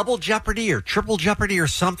like double jeopardy or triple jeopardy or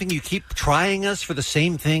something? You keep trying us for the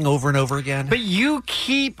same thing over and over again? But you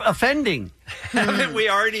keep offending. Haven't we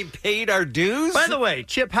already paid our dues? By the way,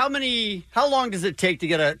 Chip, how long does it take to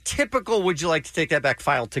get a typical Would You Like to Take That Back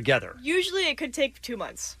file together? Usually it could take 2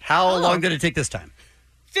 months. How long did it take this time?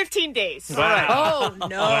 15 days. Wow. Oh,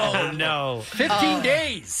 no. Oh, no. 15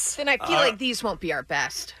 days. Then I feel like these won't be our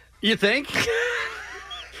best. You think?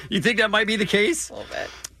 You think that might be the case? A little bit.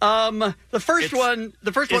 The first one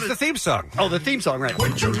is is the theme song. Oh, the theme song, right.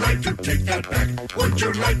 Would you like to take that back? Would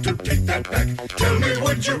you like to take that back? Tell me,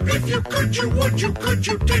 would you, if you could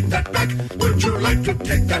you take that back? Would you like to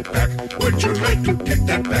take that back? Would you like to take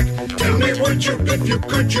that back? Tell me, would you, if you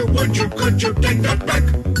could you take that back?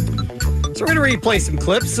 So we're going to replay some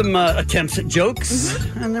clips, some attempts at jokes,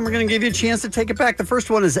 and then we're going to give you a chance to take it back. The first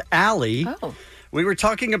one is Allie. Oh. We were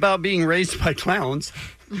talking about being raised by clowns,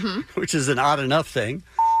 which is an odd enough thing.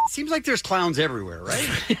 It seems like there's clowns everywhere, right?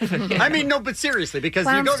 I mean, no, but seriously, because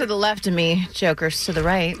Clowns you go to the left of me, jokers to the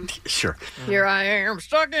right. Sure. Here I am,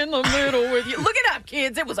 stuck in the middle with you. Look it up,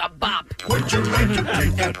 kids. It was a bop. Would you like to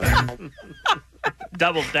take that back?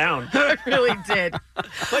 Doubled down. I really did.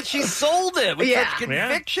 But she sold it with Yeah. such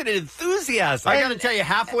conviction and enthusiasm. I got to tell you,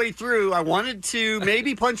 halfway through, I wanted to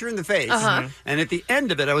maybe punch her in the face. And at the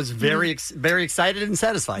end of it, I was very, very excited and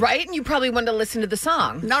satisfied. Right? And you probably wanted to listen to the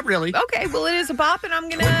song. Not really. Okay, well, it is a bop, and I'm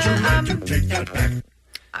going to...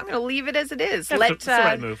 I'm going to leave it as it is. That's the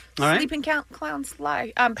right move. All right. Sleeping clowns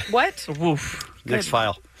lie. What? Woof. Next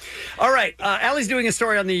file. All right. Allie's doing a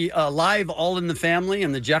story on the live All in the Family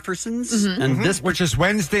and the Jeffersons. And this, which is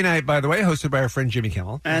Wednesday night, by the way, hosted by our friend Jimmy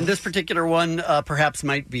Kimmel. And this particular one perhaps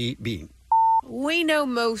might be Bean. We know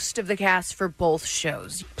most of the cast for both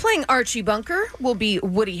shows. Playing Archie Bunker will be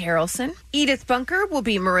Woody Harrelson. Edith Bunker will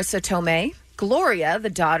be Marissa Tomei. Gloria, the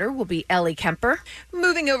daughter, will be Ellie Kemper.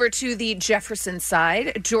 Moving over to the Jefferson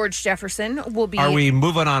side, George Jefferson will be... Are we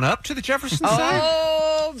moving on up to the Jefferson side?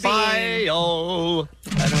 Oh, Bio.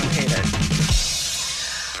 I don't hate it.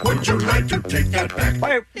 Would you like to take that back?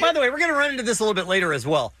 By the way, we're going to run into this a little bit later as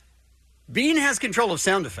well. Bean has control of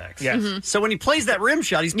sound effects. Yes. So when he plays that rim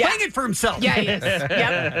shot, he's playing it for himself. Yeah, he is. Yep.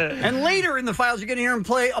 And later in the files, you're going to hear him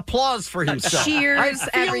play applause for himself. Cheers, I feel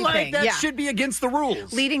everything. like that Yeah. should be against the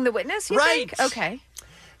rules. Leading the witness, you Right. think? Okay.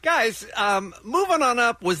 Guys, Moving On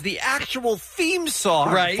Up was the actual theme song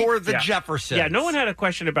for the Jeffersons. Yeah, no one had a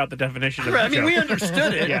question about the definition of Right, the I mean, joke. we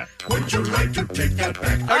understood it. Yeah. Would you like to take that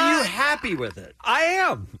back? Are you happy with it? I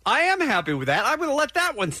am. I am happy with that. I'm going to let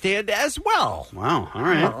that one stand as well. Wow. All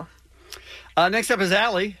right. Next up is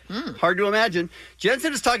Allie. Hard to imagine.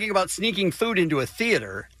 Jensen is talking about sneaking food into a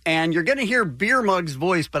theater, and you're going to hear Beer Mug's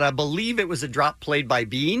voice, but I believe it was a drop played by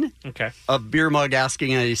Bean. Okay. Of Beer Mug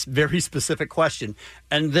asking a very specific question.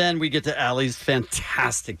 And then we get to Allie's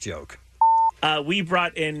fantastic joke. We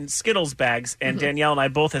brought in Skittles bags, and Danielle and I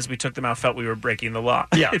both, as we took them out, felt we were breaking the law.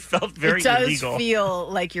 Yeah. It felt very It does illegal.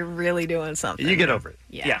 feel like you're really doing something. You get over it.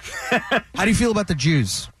 Yeah. How do you feel about the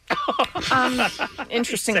Jews?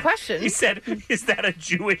 Interesting question. He said, is that a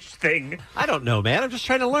Jewish thing? I don't know, man. I'm just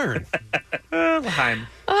trying to learn. L'chaim.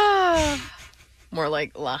 More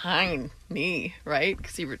like Lahain, knee, right?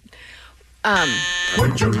 Because he. Would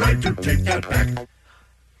you like to take that back?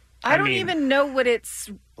 I don't even know what it's.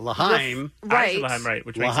 Lahaim. Right. Lahaim, right,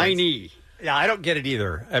 which makes sense. Lahaini. Yeah, I don't get it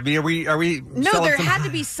either. I mean, are we? No, selling there some- had to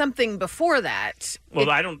be something before that. Well,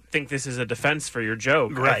 I don't think this is a defense for your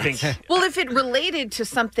joke. Right. I think Well, if it related to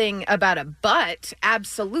something about a butt,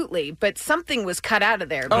 absolutely. But something was cut out of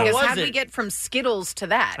there. Because was how did it? we get from Skittles to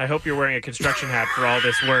that? I hope you're wearing a construction hat for all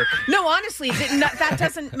this work. No, honestly, that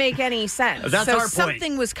doesn't make any sense. That's so our point.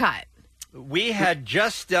 something was cut. We had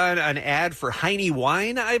just done an ad for Heine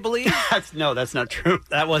Wine, I believe. That's not true.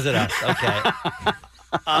 That wasn't us. Okay.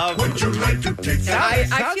 Would you like to take that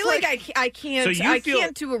back? I feel like I can't. So you I feel,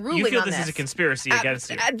 can't do a ruling you feel on this this. is a conspiracy against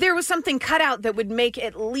you. There was something cut out that would make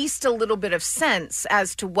at least a little bit of sense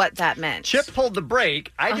as to what that meant. Chip pulled the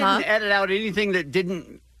break. I didn't edit out anything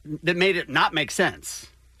that made it not make sense.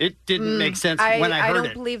 It didn't make sense when I heard don't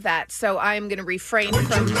it. believe that, so I'm going to refrain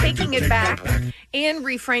from taking it back and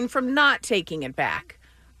refrain from not taking it back.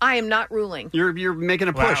 I am not ruling. You're making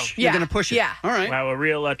a push. Wow. You're going to push it. Yeah. All right. Wow, a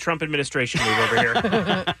real Trump administration move over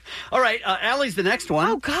here. All right. Allie's the next one.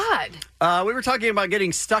 Oh, God. We were talking about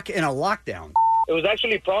getting stuck in a lockdown. It was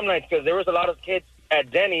actually prom night because there was a lot of kids at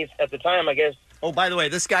Denny's at the time, I guess. Oh, by the way,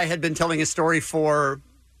 this guy had been telling his story for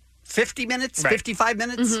 50 minutes, 55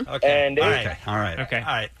 minutes. Okay. And All right. All right. Okay. All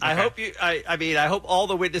right. I hope you. I mean, I hope all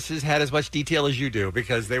the witnesses had as much detail as you do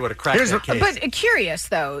because they would have cracked that case. But curious,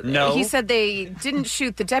 though. No. He said they didn't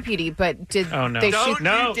shoot the deputy, but did Oh, no. they Don't shoot...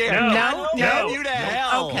 you dare. No? Damn you to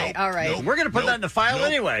hell. Okay, all right. We're going to put that in the file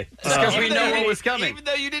anyway, just because we know what was coming. Even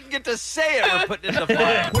though you didn't get to say it, we're putting it in the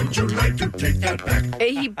file. Would you like to take that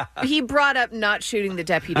back? He brought up not shooting the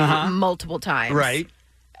deputy multiple times. Right.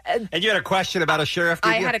 And you had a question about a sheriff,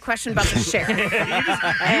 I had a question about the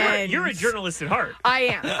sheriff. You're a journalist at heart. I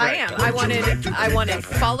am. I wanted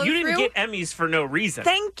follow You through. didn't get Emmys for no reason.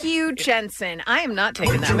 Thank you, Jensen. I am not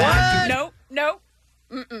taking that back. Nope.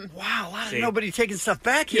 Mm-mm. Wow, a lot of See. nobody taking stuff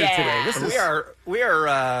back here Yeah. today. We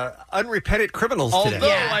are unrepentant criminals Although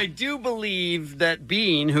today. I do believe that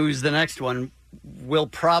Bean, who's the next one, will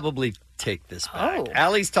probably take this back. Oh.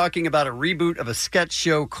 Allie's talking about a reboot of a sketch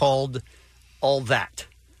show called All That.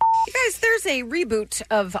 You guys, there's a reboot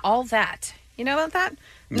of All That. You know about that?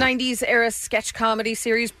 90s era sketch comedy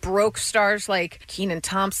series broke stars like Kenan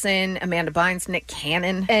Thompson, Amanda Bynes, Nick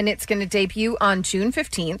Cannon, and it's going to debut on June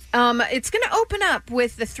 15th. It's going to open up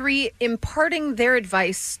with the three imparting their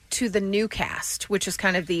advice to the new cast, which is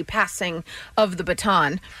kind of the passing of the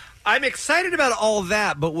baton. I'm excited about all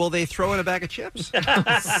that, but will they throw in a bag of chips?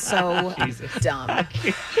 So dumb.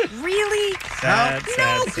 Really? Sad,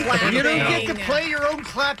 no sad. clapping. You don't get to play your own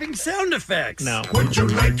clapping sound effects. No. Would you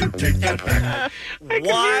like to take that back?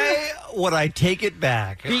 Why would I take it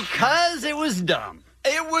back? Because it was dumb.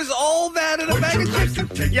 It was all that in a bag of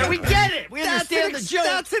chips. Yeah, we get it. We understand the joke.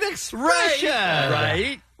 That's an expression.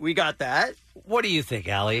 Right. We got that. What do you think,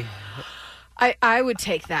 Allie? I would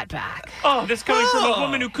take that back. Oh, this coming from a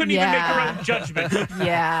woman who couldn't even make her own judgment.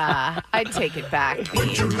 Yeah, I'd take it back.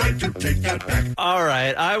 Would you like to take that back? All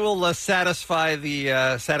right, I will satisfy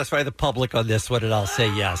the public on this one, and I'll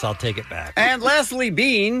say yes. I'll take it back. And lastly,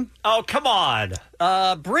 Bean. Oh, come on.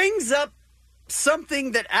 Brings up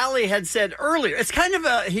something that Allie had said earlier. It's kind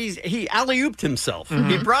of he alley-ooped himself.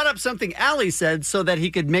 He brought up something Allie said so that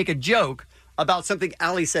he could make a joke about something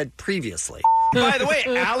Allie said previously. By the way,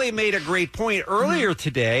 Allie made a great point earlier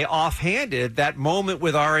today, offhanded, that moment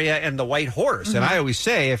with Arya and the white horse. And I always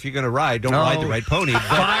say, if you're going to ride, don't ride the right pony. But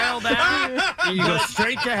File that, and you go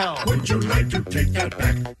straight to hell. Would you like to take that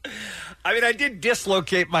back? I mean, I did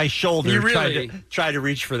dislocate my shoulder You really- trying to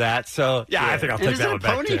reach for that. So, yeah, I think I'll And take is that it one a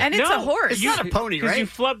back, pony? too. And it's a horse. It's not a pony, Because right? you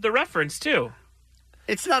flubbed the reference, too.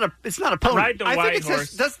 It's not a pony. Ride the I white think it horse.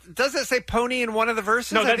 says, does it say pony in one of the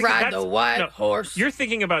verses? No, I that's, think Ride the white horse. You're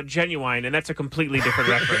thinking about Genuine, and that's a completely different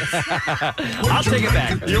reference. I'll take it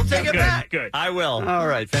back. You'll take it Good, back. good. I will. All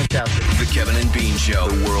right, fantastic. The Kevin and Bean Show,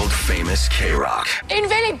 the world famous K-Rock. In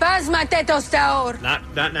Velipas Matetostaur.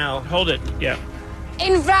 Not now. Hold it. Yeah.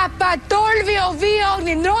 In Vrapatolvio Vio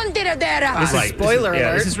Nindrontiradera. This is, Spoiler yeah,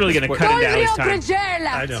 alert. this is really going to cut into Tolvio Allie's time.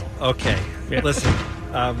 Progela. I know. Okay. Yeah. Listen.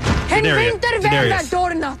 En Daenerys. Wintervella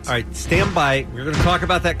Dornot. All right, stand by. We're going to talk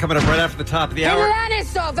about that coming up right after the top of the En hour.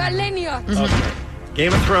 Laniso Valeniot. Okay.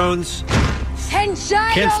 Game of Thrones. En Shiloh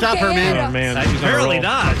Can't stop her, man. Oh, man. She's on a Apparently roll.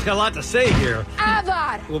 not. She's got a lot to say here.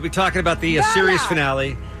 Avar. We'll be talking about the Vala. series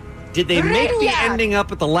finale. Did they make the Brynja. ending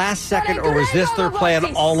up at the last second, or was this their plan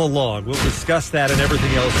all along? We'll discuss that and everything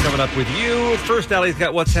else coming up with you. First, Allie's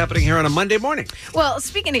got what's happening here on a Monday morning. Well,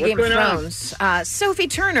 speaking of What's Game of going on? Thrones, Sophie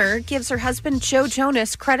Turner gives her husband Joe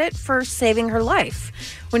Jonas credit for saving her life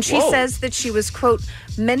when she Whoa. says that she was, quote,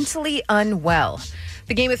 mentally unwell.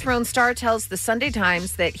 The Game of Thrones star tells the Sunday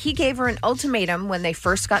Times that he gave her an ultimatum when they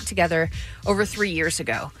first got together over 3 years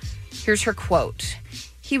ago. Here's her quote.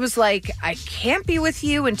 He was like, I can't be with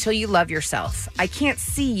you until you love yourself. I can't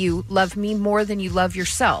see you love me more than you love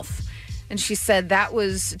yourself. And she said that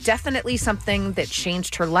was definitely something that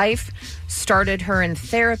changed her life, started her in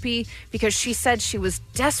therapy, because she said she was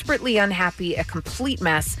desperately unhappy, a complete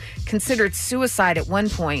mess, considered suicide at one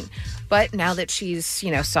point. But now that she's,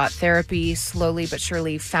 sought therapy, slowly but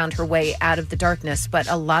surely found her way out of the darkness. But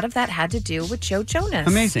a lot of that had to do with Joe Jonas.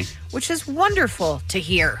 Amazing. Which is wonderful to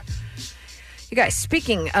hear. You guys,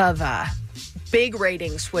 speaking of big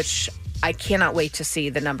ratings, which I cannot wait to see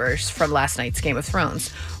the numbers from last night's Game of Thrones,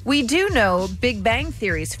 we do know Big Bang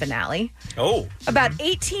Theory's finale. Oh. About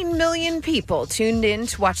 18 million people tuned in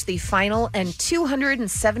to watch the final and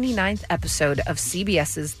 279th episode of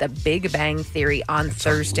CBS's The Big Bang Theory on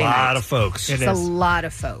Thursday night. A lot of folks. It's a lot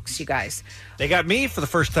of folks, you guys. They got me for the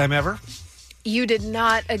first time ever. You did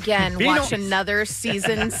not again He watch don't- another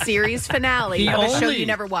season series finale He of a show only- you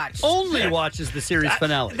never watched. Only watches the series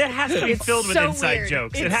finale. That has to be It's filled with so inside weird.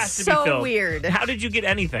 jokes. It It's has to so be filled. weird. How did you get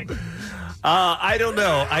anything? I don't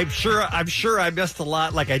know. I'm sure I missed a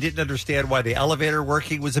lot. Like I didn't understand why the elevator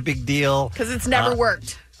working was a big deal. Because it's never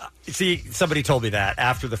worked. See, somebody told me that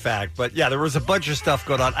after the fact. But yeah, there was a bunch of stuff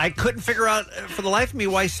going on. I couldn't figure out for the life of me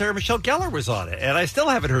why Sarah Michelle Gellar was on it. And I still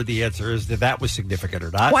haven't heard the answer as to that was significant or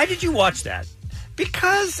not. Why did you watch that?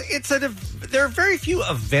 Because there are very few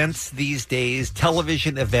events these days,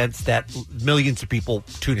 television events, that millions of people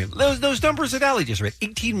tune in. Those numbers that Allie just read,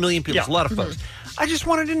 18 million people, it's a lot of folks. I just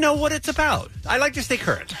wanted to know what it's about. I like to stay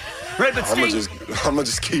current. Right, but I'm gonna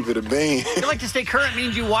just keep it a bean. You like to stay current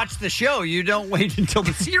means you watch the show. You don't wait until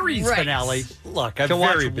the series finale. Look, I'm to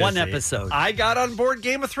watch very one busy. episode. I got on board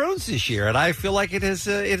Game of Thrones this year, and I feel like it has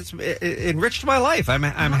it's enriched my life. I'm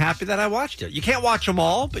happy that I watched it. You can't watch them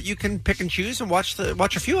all, but you can pick and choose and watch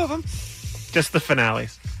a few of them. Just the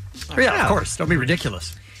finales. Yeah, of course. Don't be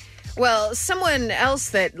ridiculous. Well, someone else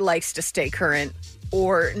that likes to stay current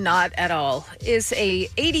or not at all is a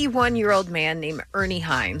 81-year-old man named Ernie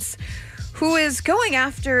Hines, who is going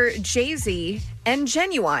after Jay-Z and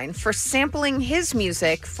Genuine for sampling his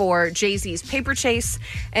music for Jay-Z's Paper Chase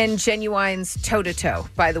and Genuine's Toe to Toe.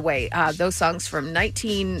 By the way, those songs from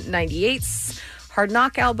 1998's Hard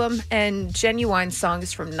Knock album and Genuine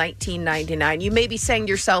songs from 1999. You may be saying to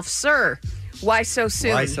yourself, sir, why so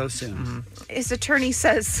soon? Why so soon? Mm-hmm. His attorney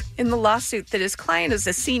says in the lawsuit that his client is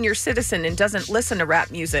a senior citizen and doesn't listen to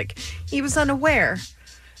rap music. He was unaware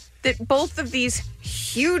that both of these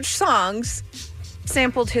huge songs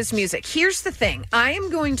sampled his music. Here's the thing. I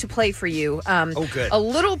am going to play for you a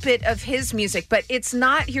little bit of his music, but it's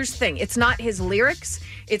not, here's the thing, it's not his lyrics.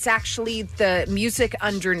 It's actually the music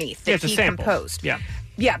underneath that it's a he sample. composed. Yeah.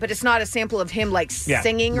 Yeah, but it's not a sample of him like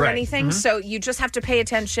singing or right. anything. Mhm. So you just have to pay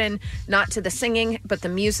attention, not to the singing, but the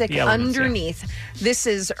music The elements, underneath. This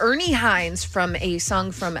is Ernie Hines from a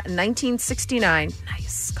song from 1969.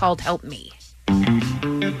 Nice. Called Help Me.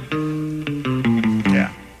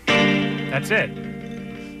 Yeah. That's it.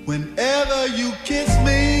 Whenever you kiss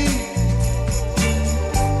me,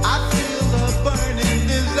 I feel a burning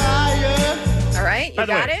desire. All right, you By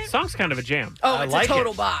the got way, it? song's kind of a jam. Oh, it's a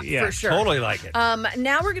total bop, Yeah, for sure. Totally like it.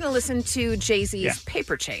 Now we're going to listen to Jay-Z's Yeah.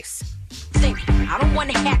 Paper Chase. I don't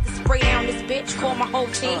want to have to spray down this bitch. Call my whole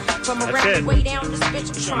team from That's around it. the way down this bitch.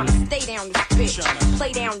 I'm trying to stay down this bitch.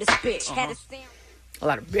 Play down this bitch. Had to stand. A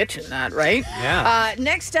lot of bitch in that, right? Yeah.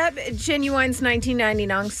 Next up, Genuine's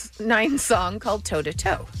 1999 song called Toe to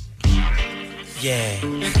Toe. Yeah.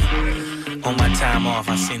 On my time off,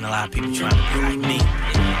 I seen a lot of people trying to be like me.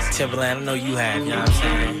 Timberland, I know you have, you know what I'm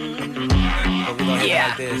saying? But we're gonna hit it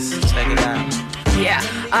like this. Check it out.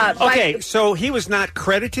 Yeah. Okay, so he was not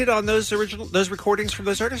credited on those recordings from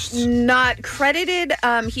those artists? Not credited.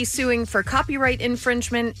 He's suing for copyright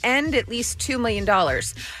infringement and at least $2 million.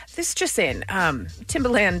 This just in.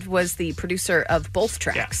 Timbaland was the producer of both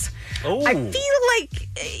tracks. Yeah. Oh. I feel like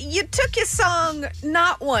you took his song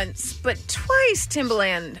not once, but twice,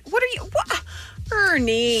 Timbaland. What?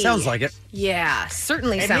 Ernie. Sounds like it. Yeah,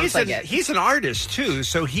 certainly And sounds like it. He's an artist, too,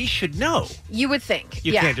 so he should know. You would think.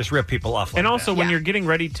 You yeah. can't just rip people off like And also, that. when you're getting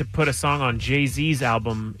ready to put a song on Jay-Z's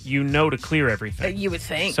album, you know to clear everything. You would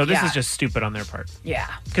think. So this yeah. is just stupid on their part. Yeah.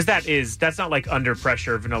 Because that's not like Under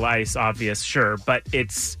Pressure, Vanilla Ice, obvious, sure, but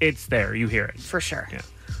it's there. You hear it. For sure. Yeah.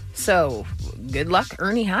 So, good luck,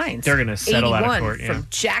 Ernie Hines. They're gonna settle out of 81 court, yeah. from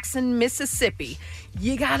Jackson, Mississippi.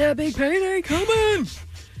 You got a big payday coming.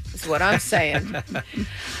 Is what I'm saying.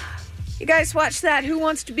 You guys watch that Who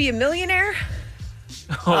Wants to Be a Millionaire?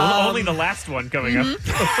 Only the last one coming up.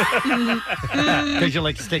 Because you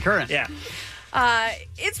like to stay current. Yeah.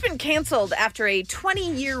 It's been canceled after a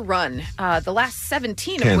 20-year run, the last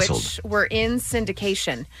 17 Canceled. of which were in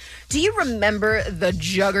syndication. Do you remember the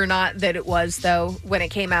juggernaut that it was, though, when it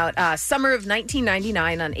came out? Summer of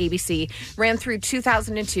 1999 on ABC, ran through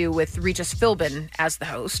 2002 with Regis Philbin as the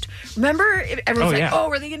host. Remember? Everyone's like, oh,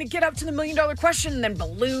 are they going to get up to the $1 million question? And then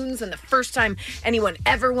balloons, and the first time anyone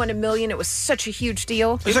ever won $1 million. It was such a huge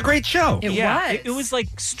deal. It was a great show. It yeah, was. It was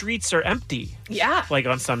like streets are empty. Yeah. Like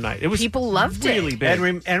on some night. It was People loved really it.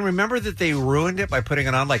 big. And remember that they ruined it by putting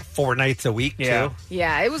it on like 4 nights a week, too?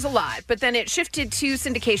 Yeah, it was a lot. But then it shifted to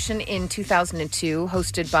syndication in 2002,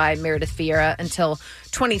 hosted by Meredith Vieira until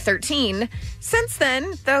 2013. Since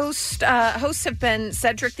then, those hosts have been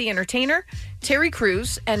Cedric the Entertainer, Terry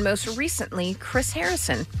Crews, and most recently, Chris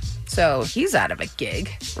Harrison. So he's out of a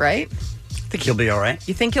gig, right? I think he'll be all right.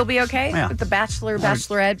 You think he'll be okay Yeah. with The Bachelor,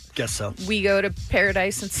 Bachelorette? Guess so. We go to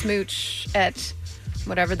paradise and smooch at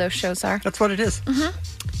whatever those shows are. That's what it is.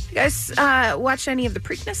 Mm-hmm. You guys watch any of the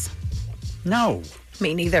Preakness? No.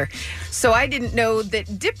 Me neither. So I didn't know that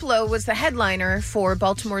Diplo was the headliner for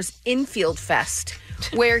Baltimore's Infield Fest,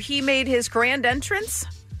 where he made his grand entrance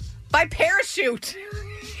by parachute.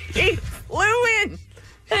 He flew in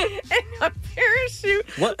and a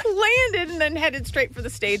parachute landed and then headed straight for the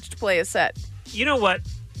stage to play a set. You know what?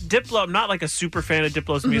 Diplo, I'm not like a super fan of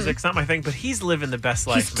Diplo's music. It's not my thing, but he's living the best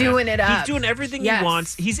life. He's doing it up. He's doing everything Yes. he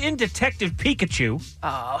wants. He's in Detective Pikachu.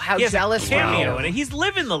 Oh, how He has jealous a cameo were in it. He's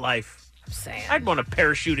living the life. I'm saying. I'd want to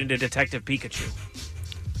parachute into Detective Pikachu.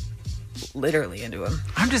 Literally into him.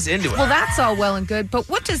 I'm just into it. Well, that's all well and good, but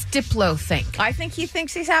what does Diplo think? I think he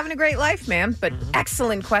thinks he's having a great life, man. But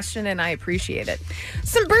excellent question, and I appreciate it.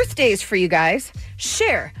 Some birthdays for you guys.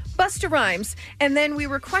 Cher, Busta Rhymes, and then we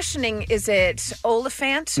were questioning, is it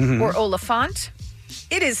Oliphant or Oliphant?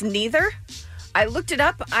 It is neither. I looked it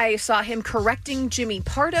up. I saw him correcting Jimmy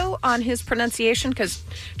Pardo on his pronunciation because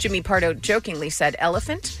Jimmy Pardo jokingly said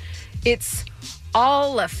elephant. It's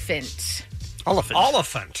Oliphant.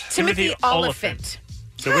 Oliphant. Timothy Oliphant.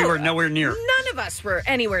 So we were nowhere near. None of us were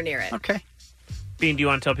anywhere near it. Okay. Bean, do you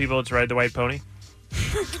want to tell people it's Ride the White Pony?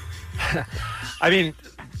 I mean,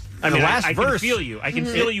 I the mean, last I verse can feel you. I can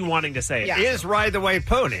feel you wanting to say it. is Ride the White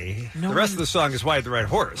Pony. The rest of the song is Ride the Red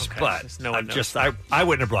Horse. But no one I'm knows. just, I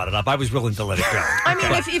wouldn't have brought it up. I was willing to let it go. I mean,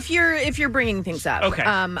 if you're bringing things up, Okay.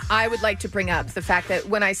 I would like to bring up the fact that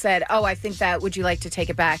when I said, "Oh, I think that would you like to take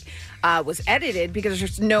it back," was edited because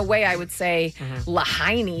there's no way I would say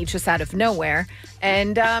Lahaini just out of nowhere,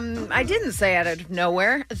 and I didn't say out of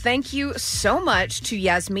nowhere. Thank you so much to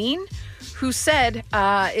Yasmin, who said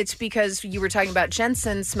it's because you were talking about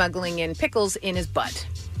Jensen smuggling in pickles in his butt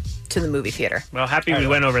to the movie theater. Well, happy we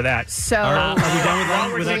went over that. So are we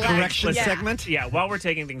done with that correction segment? Yeah, while we're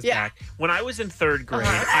taking things Yeah. back. When I was in third grade,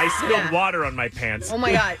 I spilled water on my pants. Oh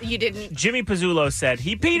my God, you didn't. Jimmy Pizzulo said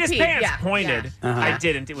he peed his pants. yeah, Pointed. yeah. Uh-huh. I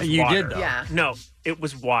didn't. It was You water. did, though. Yeah. No, it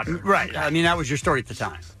was water. Right. I mean, that was your story at the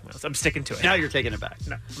time. So I'm sticking to it. Now you're taking it back.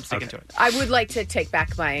 No, I'm sticking to it. I would like to take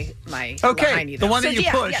back my Okay, Lahaini, the though. one So, that you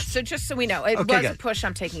yeah, pushed. Yeah, so just so we know, it Okay, was good. a push.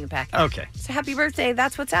 I'm taking it back. Okay. So happy birthday.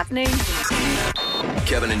 That's what's happening.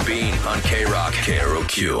 Kevin and Bean on K-Rock,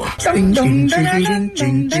 KROQ.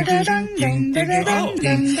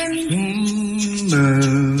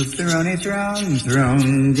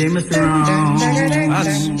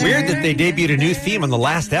 That's weird that they debuted a new theme on the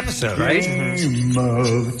last episode, right?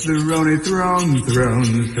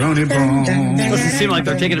 Doesn't seem like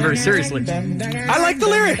they're taking it very seriously. I like the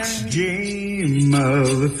lyrics.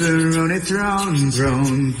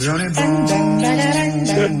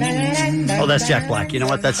 Oh, that's Jack Black. You know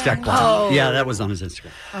what? That's Jack Black. Oh. Yeah, that was on his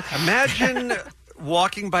Instagram. Imagine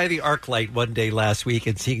walking by the ArcLight one day last week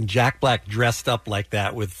and seeing Jack Black dressed up like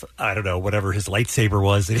that with, I don't know, whatever his lightsaber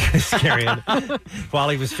was that he was carrying while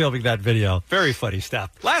he was filming that video. Very funny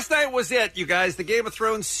stuff. Last night was it, you guys. The Game of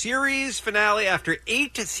Thrones series finale after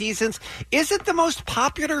 8 seasons. Is it the most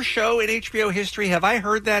popular show in HBO history? Have I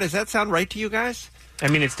heard that? Does that sound right to you guys? I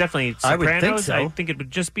mean, it's definitely I would think Sopranos. so. I think it would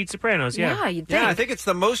just beat Sopranos. Yeah, Yeah, I think it's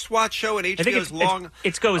the most watched show in I think HBO's long,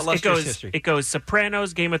 illustrious history. It goes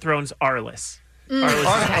Sopranos, Game of Thrones, Arliss. Mm. Arliss is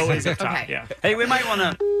Okay. always at top. Okay. Yeah. Hey, we might want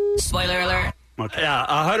to... Spoiler alert. Okay. Yeah,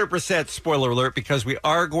 100% spoiler alert, because we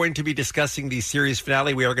are going to be discussing the series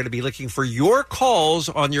finale. We are going to be looking for your calls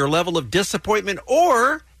on your level of disappointment,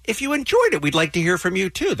 or if you enjoyed it. We'd like to hear from you,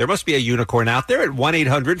 too. There must be a unicorn out there at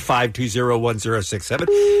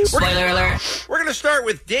 1-800-520-1067. Spoiler alert. We're going to start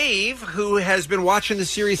with Dave, who has been watching the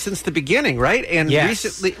series since the beginning, right? And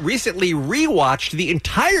Yes. recently rewatched the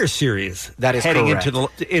entire series. That is heading correct.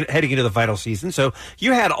 heading into the final season. So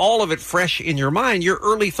you had all of it fresh in your mind. Your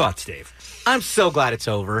early thoughts, Dave. I'm so glad it's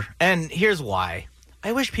over. And here's why.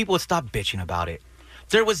 I wish people would stop bitching about it.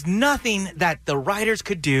 There was nothing that the writers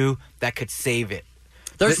could do that could save it.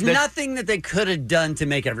 There's The- nothing that they could have done to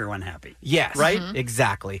make everyone happy. Yes, Right?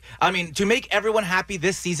 Exactly. I mean, to make everyone happy,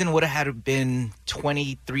 this season would have had to been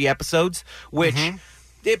 23 episodes, which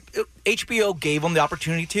HBO gave them the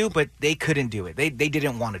opportunity to, but they couldn't do it. They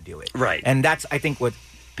didn't want to do it. Right. And that's, I think, what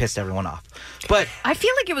pissed everyone off. But I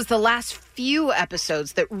feel like it was the last few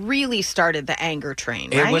episodes that really started the anger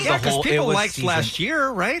train, it right? was Yeah, the 'cause whole. people it was liked season. last year,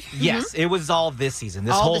 right? Yes, it was all this season.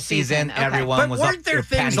 This All whole the season, season, okay. everyone But was weren't up, there their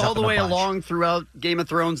things panties all up the in a way bunch. along throughout Game of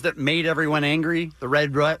Thrones that made everyone angry? The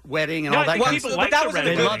red wedding and No, all that well, kind of people stuff? like But that the wasn't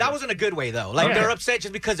red a good. wedding. That wasn't a good way, though. Like Okay. they're upset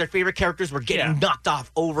just because their favorite characters were getting Yeah. knocked off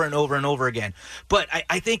over and over and over again. But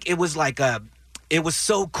I think it was like it was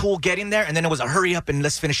so cool getting there, and then it was a hurry up and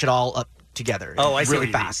let's finish it all up together. Oh, I see what really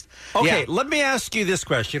you mean. fast. Okay, Yeah. let me ask you this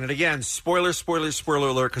question. And again, spoiler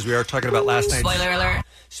alert, because we are talking about last night's Spoiler alert.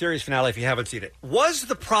 series finale if you haven't seen it. Was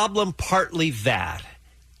the problem partly that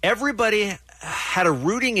everybody had a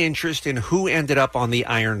rooting interest in who ended up on the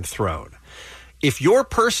Iron Throne? If your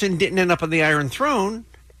person didn't end up on the Iron Throne,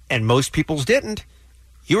 and most people's didn't,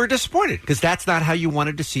 you were disappointed because that's not how you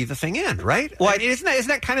wanted to see the thing end, right? Well, I mean, isn't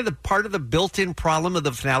that kind of the part of the built-in problem of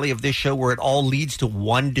the finale of this show where it all leads to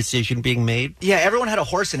one decision being made? Yeah, everyone had a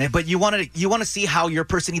horse in it, but you want to see how your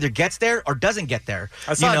person either gets there or doesn't get there.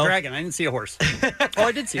 I saw a dragon. I didn't see a horse. Oh,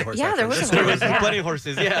 I did see a horse. Yeah, actually. there was plenty of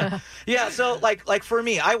horses. Yeah, yeah. So like for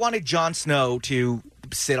me, I wanted Jon Snow to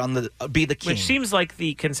sit on be the king, Which seems like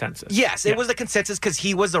the consensus. Yes, it was the consensus because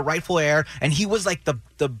he was the rightful heir, and he was like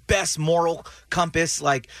the best moral compass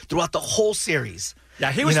like throughout the whole series.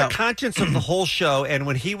 Yeah, he was the conscience of the whole show, and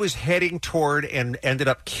when he was heading toward and ended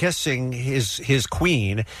up kissing his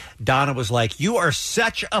queen, Donna was like, "You are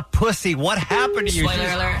such a pussy. What happened to you?" Spoiler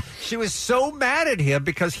alert. She was so mad at him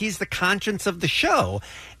because he's the conscience of the show.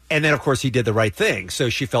 And then, of course, he did the right thing, so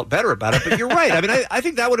she felt better about it. But you're right. I mean, I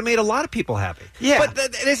think that would have made a lot of people happy. Yeah. But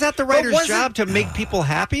is that the writer's job to make people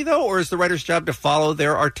happy, though? Or is the writer's job to follow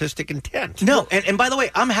their artistic intent? No, and by the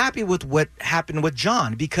way, I'm happy with what happened with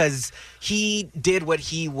Jon because he did what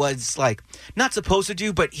he was like not supposed to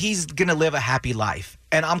do, but he's gonna live a happy life,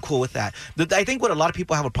 and I'm cool with that. I think what a lot of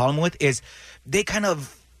people have a problem with is they kind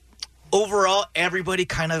of overall everybody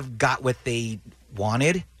kind of got what they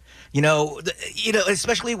wanted. You know,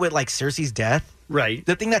 especially with like Cersei's death. Right.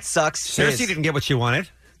 The thing that sucks. Cersei didn't get what she wanted.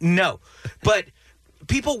 No, but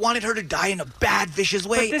people wanted her to die in a bad, vicious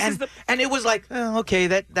way, and it was like, oh, okay,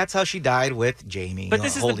 that's how she died with Jaime. But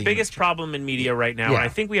this is the biggest problem in media right now, Yeah. and I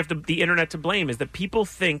think we have the internet to blame, is that people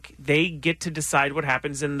think they get to decide what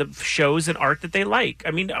happens in the shows and art that they like. I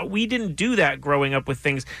mean, we didn't do that growing up with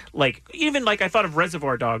things like, even like I thought of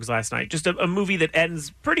Reservoir Dogs last night, just a movie that ends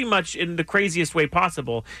pretty much in the craziest way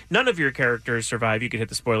possible. None of your characters survive. You could hit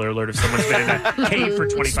the spoiler alert if someone's been in a cave for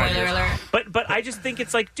 25 Spoiler years. alert. But I just think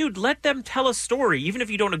it's like, dude, let them tell a story. Even if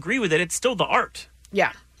you don't agree with it, it's still the art.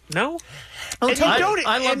 Yeah. No? And you don't,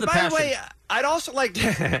 I love and the by passion. the way, I'd also like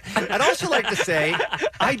to say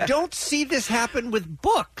I don't see this happen with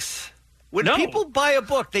books. When No. people buy a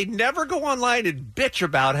book, they never go online and bitch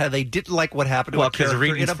about how they didn't like what happened to a character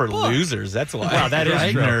in a book. That's why. Well, that is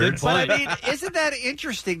Right? true. Good Good But point. I mean, isn't that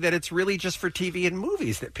interesting that it's really just for TV and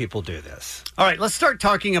movies that people do this? All right, let's start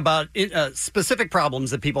talking about specific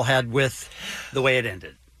problems that people had with the way it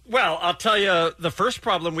ended. Well, I'll tell you, the first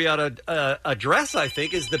problem we ought to address, I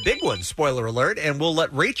think, is the big one. Spoiler alert, and we'll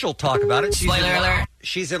let Rachel talk about it. Spoiler alert.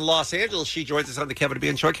 She's in Los Angeles. She joins us on the Kevin to be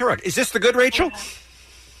and Troy K-Rock. Is this the good Rachel?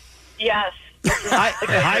 Yes.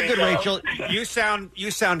 Hi, good Rachel. You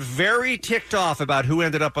sound very ticked off about who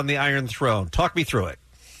ended up on the Iron Throne. Talk me through it.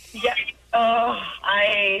 Yeah. Oh,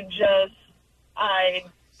 I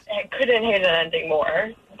couldn't hate an ending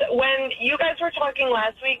more. When you guys were talking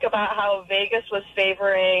last week about how Vegas was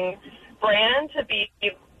favoring Bran to be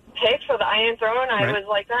picked for the Iron Throne, I Right. was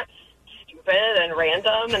like, that's stupid and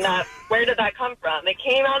random, and where did that come from? It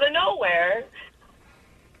came out of nowhere.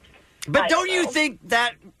 But I don't don't you know. think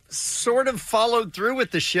that sort of followed through with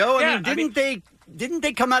the show? Yeah, I mean, didn't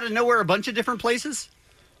they come out of nowhere a bunch of different places?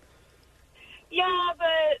 Yeah,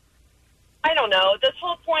 but I don't know. This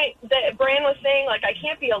whole point that Bran was saying, like, I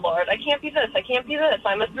can't be a lord. I can't be this. I can't be this.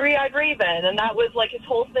 I'm a three-eyed raven. And that was, like, his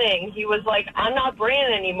whole thing. He was like, I'm not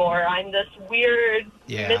Bran anymore. I'm this weird,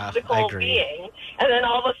 Yeah, I mystical agree. being. And then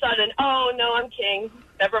all of a sudden, oh, no, I'm king.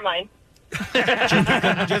 Never mind.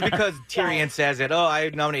 Just because Tyrion says it, oh, I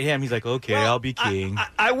nominate him, he's like, okay, I'll be king.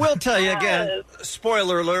 I will tell you again,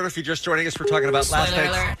 spoiler alert, if you're just joining us, we're talking about last Spoiler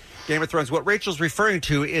night's alert. Game of Thrones. What Rachel's referring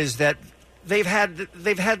to is that they've had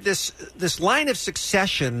this line of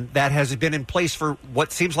succession that has been in place for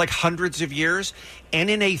what seems like hundreds of years, and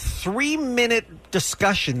in a 3-minute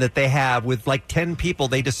discussion that they have with like 10 people,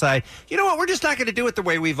 they decide, you know what, we're just not going to do it the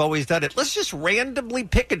way we've always done it. Let's just randomly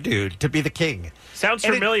pick a dude to be the king. Sounds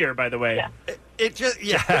And familiar, by the way. It just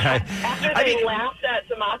After they laughed at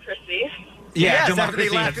democracy. Yeah, Yes, democracy. after they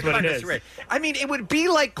laughed That's at what it democracy, is. right. I mean, it would be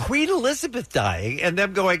like Queen Elizabeth dying, and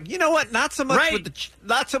them going, you know what? Not so much Right.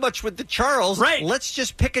 with the Charles. Right. Let's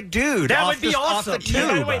just pick a dude. That off would be this- off awesome. the tube.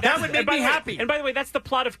 By the way, That would make me happy. And by the way, that's the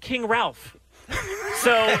plot of King Ralph.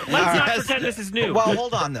 So let's not pretend this is new. Well,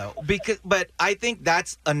 hold on though, but I think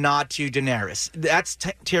that's a nod to Daenerys. That's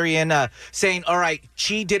Tyrion saying, "All right,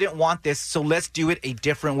 she didn't want this, so let's do it a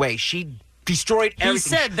different way." She destroyed everything. He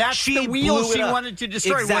said that's she the wheel blew it she up. wanted to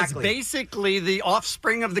destroy. Exactly. Was basically the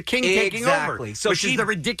offspring of the king taking over. So which is the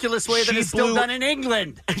ridiculous way that it's still done in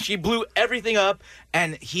England. She blew everything up,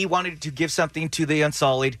 and he wanted to give something to the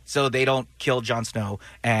Unsullied so they don't kill Jon Snow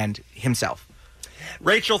and himself.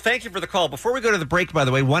 Rachel, thank you for the call. Before we go to the break, by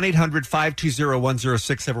the way,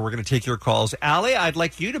 1-800-520-1067. We're going to take your calls. Allie, I'd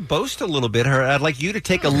like you to boast a little bit. I'd like you to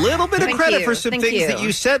take a little bit of Thank credit you. for some Thank things you. that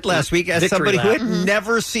you said last week as Victory somebody who lap. had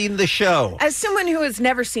never seen the show. As someone who has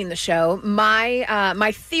never seen the show,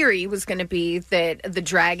 my theory was going to be that the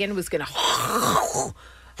dragon was going to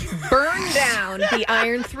burn down the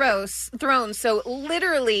Iron Throne. So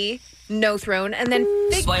literally no throne, and then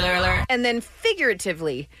Spoiler alert. and then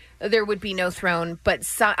figuratively there would be no throne. But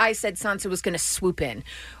I said Sansa was going to swoop in,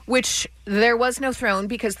 which there was no throne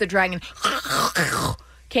because the dragon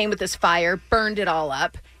came with this fire, burned it all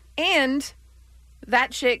up, and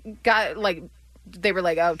that chick got they were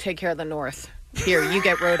like, oh, take care of the North. Here, you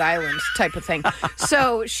get Rhode Island type of thing.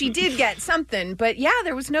 So she did get something, but yeah,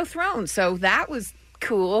 there was no throne. So that was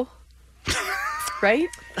cool. Right?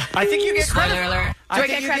 I think you get credit. Spoiler alert. Do I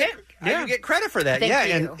get credit? You get credit for that. Thank yeah,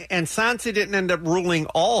 you. and Sansa didn't end up ruling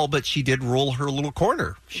all, but she did rule her little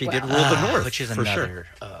corner. She did rule the North, which is for another.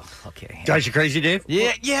 sure. Okay. Guys, you crazy, Dave?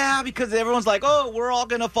 Yeah, because everyone's like, oh, we're all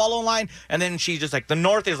going to follow in line. And then she's just like, the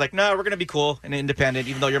North is like, no, we're going to be cool and independent,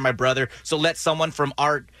 even though you're my brother. So let someone from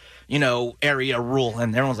our, area rule.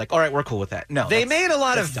 And everyone's like, all right, we're cool with that. No. They made a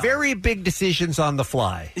lot of dumb. very big decisions on the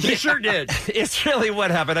fly. They sure did. It's really what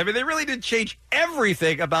happened. I mean, they really did change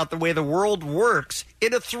everything about the way the world works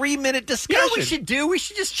in a 3-minute discussion. You know what we should do? We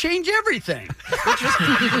should just change everything.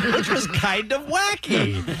 which was kind of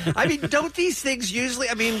wacky. I mean, don't these things usually...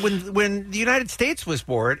 I mean, when the United States was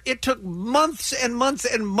born, it took months and months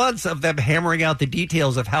and months of them hammering out the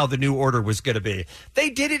details of how the new order was going to be. They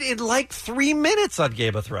did it in 3 minutes on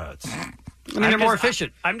Game of Thrones. I mean, they're more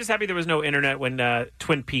efficient. I'm just happy there was no internet when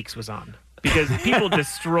Twin Peaks was on. Because people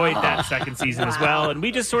destroyed that second season as well, and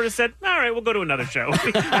we just sort of said, all right, we'll go to another show.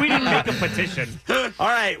 We didn't make a petition. All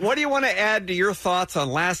right, what do you want to add to your thoughts on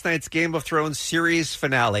last night's Game of Thrones series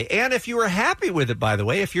finale? And if you were happy with it, by the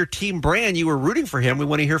way, if you're Team Bran, you were rooting for him, we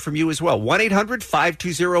want to hear from you as well.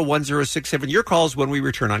 1-800-520-1067. Your calls when we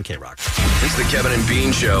return on K-Rock. It's the Kevin and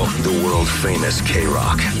Bean Show, the world-famous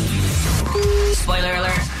K-Rock. Spoiler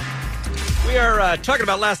alert. We are talking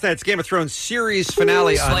about last night's Game of Thrones series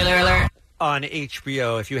finale Spoiler alert. on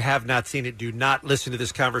HBO. If you have not seen it, do not listen to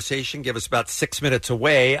this conversation. Give us about 6 minutes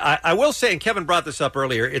away. I will say, and Kevin brought this up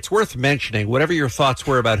earlier, it's worth mentioning, whatever your thoughts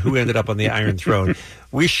were about who ended up on the Iron Throne,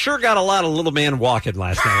 we sure got a lot of little man walking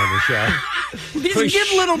last night on the show.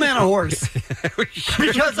 Give little man a horse.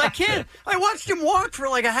 Because I can't. I watched him walk for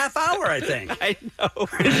like a half hour, I think. I know.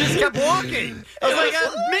 He just kept walking. I was like,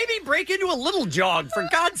 maybe break into a little jog. For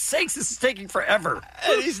God's sakes, this is taking forever.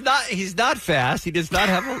 And he's not fast. He does not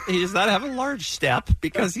have a large step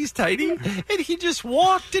because he's tiny. And he just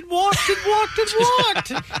walked and walked and walked and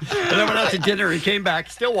walked. And then went out to dinner and came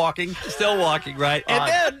back, still walking. Still walking, right?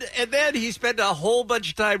 And then he spent a whole bunch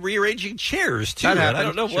of time rearranging chairs too. That And I happened.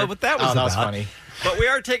 don't know Sure. what that was Oh, about. that was funny. But we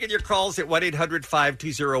are taking your calls at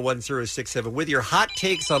 1-800-520-1067 with your hot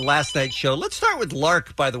takes on last night's show. Let's start with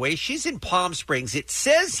Lark, by the way. She's in Palm Springs. It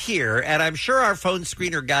says here, and I'm sure our phone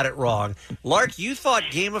screener got it wrong, Lark, you thought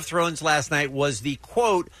Game of Thrones last night was the,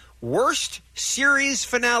 quote, worst series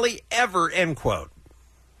finale ever, end quote.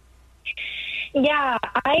 Yeah,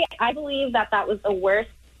 I believe that was the worst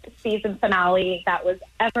season finale that was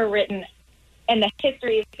ever written in the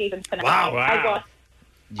history of season finale. Wow. I watched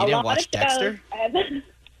You didn't a lot watch of shows Dexter? and-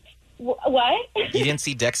 What? You didn't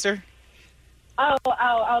see Dexter? Oh,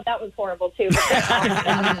 that was horrible too. But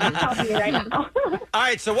I'm telling you right now. All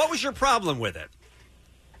right, so what was your problem with it?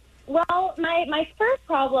 Well, my first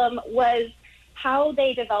problem was how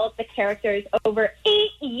they developed the characters over 8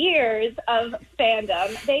 years of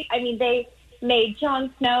fandom. They made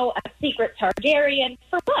Jon Snow a secret Targaryen.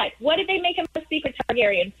 For what? What did they make him a secret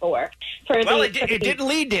Targaryen for? It didn't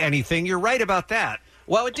lead to anything. You're right about that.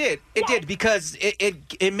 Well, it did. It did because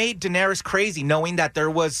it made Daenerys crazy knowing that there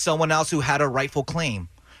was someone else who had a rightful claim.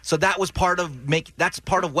 So that was part of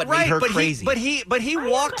what made her crazy. But he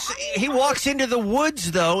walks into the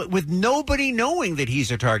woods though with nobody knowing that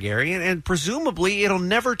he's a Targaryen, and presumably it'll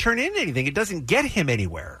never turn into anything. It doesn't get him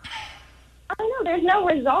anywhere. I don't know. There's no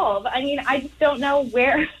resolve. I mean, I just don't know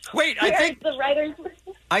where. Wait, I think the writers.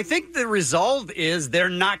 I think the resolve is they're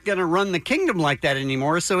not going to run the kingdom like that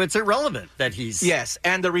anymore, so it's irrelevant that he's... Yes,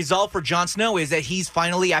 and the resolve for Jon Snow is that he's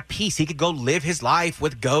finally at peace. He could go live his life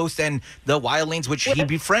with ghosts and the wildlings, which he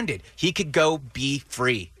befriended. He could go be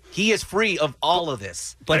free. He is free of all of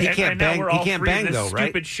this. But he And can't now bang. we're He all can't free of bang this though, right?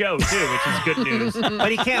 Stupid show too, which is good news.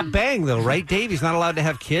 But he can't bang though, right, Dave? He's not allowed to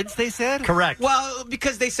have kids. They said. Correct. Well,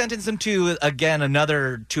 because they sentenced him to again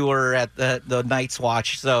another tour at the Night's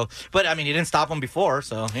Watch. So, but I mean, he didn't stop him before,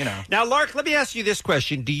 so you know. Now, Lark, let me ask you this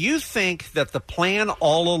question: do you think that the plan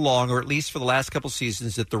all along, or at least for the last couple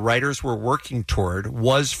seasons, that the writers were working toward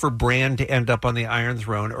was for Bran to end up on the Iron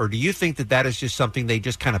Throne, or do you think that that is just something they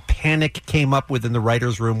just kind of panic came up with in the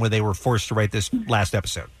writers' room when they were forced to write this last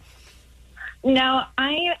episode? No,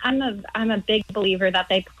 I'm a big believer that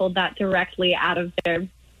they pulled that directly out of their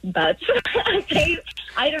butts.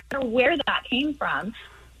 I don't know where that came from.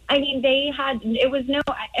 I mean,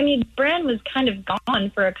 Bran was kind of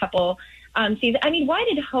gone for a couple seasons. I mean, why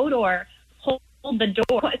did Hodor hold the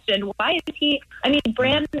door? Question. Why is he? I mean,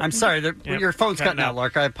 Bran. I'm sorry, your phone's cutting out,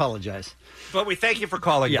 Lark. I apologize. But we thank you for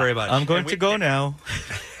calling very much. I'm going to go now.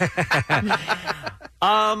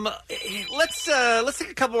 Let's take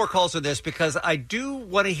a couple more calls on this because I do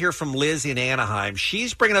want to hear from Liz in Anaheim.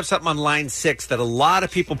 She's bringing up something on line 6 that a lot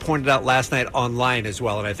of people pointed out last night online as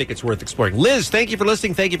well, and I think it's worth exploring. Liz, thank you for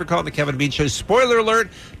listening. Thank you for calling the Kevin and Bean Show. Spoiler alert,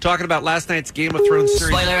 talking about last night's Game of Thrones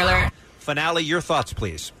series. Spoiler alert. Finale, your thoughts,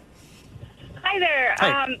 please. Hi there.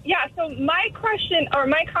 Hi. So my question or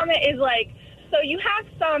my comment is so you have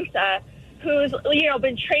Sansa, who's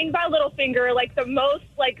been trained by Littlefinger,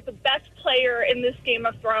 the best player in this Game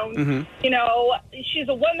of Thrones. Mm-hmm. She's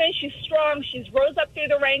a woman, she's strong, she's rose up through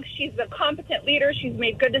the ranks, she's a competent leader, she's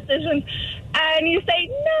made good decisions, and you say,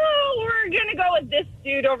 no, we're gonna go with this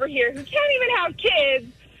dude over here who can't even have kids,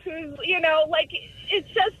 who's it's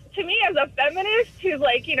just, to me as a feminist who's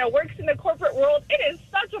works in the corporate world, it is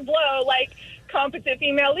such a blow. Competent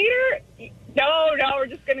female leader. No, we're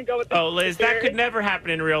just going to go with this. Oh, Liz, that could never happen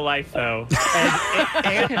in real life, though.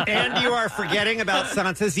 And you are forgetting about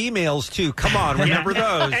Sansa's emails, too. Come on, remember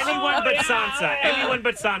those. Anyone but Sansa. Anyone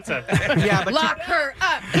but Sansa. Yeah, but Lock her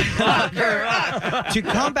up. Lock her up. To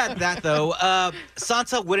combat that, though,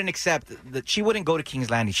 Sansa wouldn't accept that. She wouldn't go to King's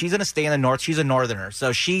Landing. She's going to stay in the north. She's a northerner,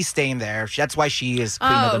 so she's staying there. That's why she is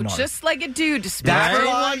queen of the north. Just like a dude. That's for a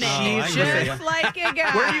why woman. she's Just like a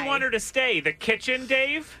guy. Where do you want her to stay? The kitchen,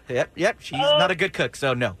 Dave? Yep. She's not a good cook,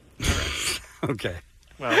 so no. Okay.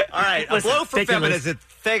 Well, all right. listen, a blow for feminism.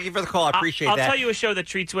 Thank you for the call. I appreciate I'll that. tell you a show that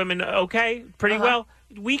treats women pretty well.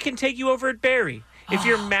 We can take you over at Barry. If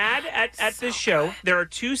you're mad at this show, there are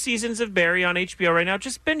 2 seasons of Barry on HBO right now.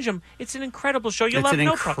 Just binge them. It's an incredible show. You'll have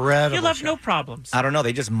no problems. You'll have no problems. I don't know.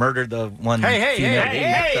 They just murdered the one. Hey,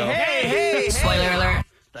 female Spoiler alert.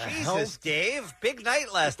 Jesus, Dave. Big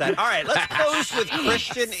night last night. All right, let's close with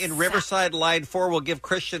Christian in Riverside, line 4. We'll give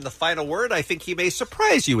Christian the final word. I think he may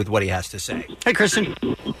surprise you with what he has to say. Hey, Christian.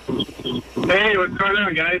 Hey, what's going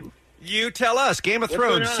on, guys? You tell us. Game of What's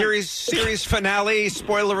Thrones, going on? series finale,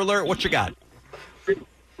 spoiler alert, what you got?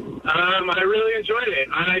 I really enjoyed it.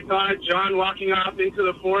 I thought Jon walking off into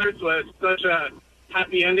the forest was such a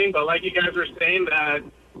happy ending, but like you guys were saying, that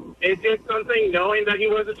it did something knowing that he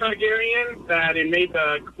was a Targaryen, that it made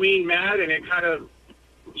the queen mad, and it kind of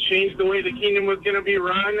changed the way the kingdom was going to be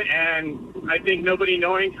run, and I think nobody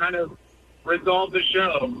knowing kind of resolved the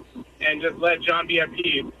show and just let Jon be at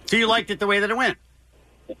peace. So you liked it the way that it went?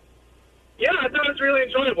 Yeah, I thought it was really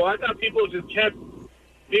enjoyable. I thought people just kept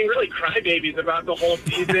being really crybabies about the whole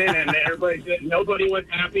season, and nobody was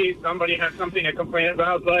happy. Somebody had something to complain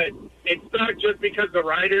about, but it sucked just because the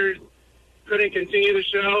writers couldn't continue the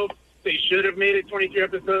show. They should have made it 23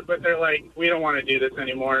 episodes, but they're like, we don't want to do this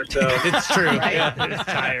anymore. So It's true. Yeah, it's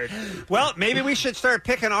tired. Well, maybe we should start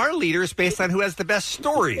picking our leaders based on who has the best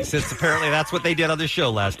stories, since apparently that's what they did on the show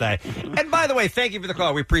last night. And by the way, thank you for the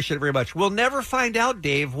call. We appreciate it very much. We'll never find out,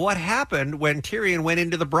 Dave, what happened when Tyrion went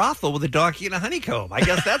into the brothel with a donkey and a honeycomb. I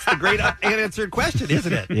guess that's the great unanswered question,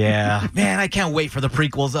 isn't it? Yeah. Man, I can't wait for the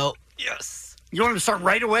prequels, though. Yes. You want to start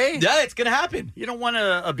right away? Yeah, it's going to happen. You don't want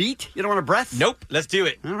a beat? You don't want a breath? Nope. Let's do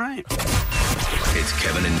it. All right. It's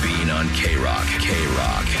Kevin and Bean on K-Rock.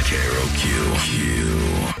 K-Rock. K-R-O-Q.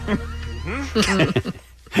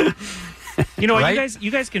 You know what? Right? You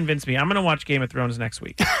guys convinced me. I'm going to watch Game of Thrones next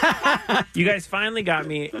week. You guys finally got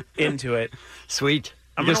me into it. Sweet.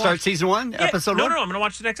 I'm You're gonna going to start watch- season 1, Yeah, episode no, 1? No, I'm going to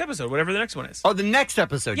watch the next episode, whatever the next one is. Oh, the next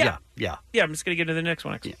episode. Yeah. Yeah, I'm just going to get to the next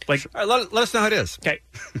one. Like, All right, let us know how it is. Okay.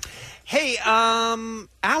 Hey,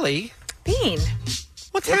 Allie. Bean.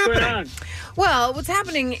 What's going happening? on? Well, what's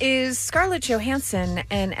happening is Scarlett Johansson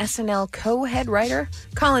and SNL co-head writer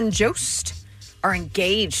Colin Jost are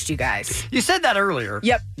engaged, you guys. You said that earlier.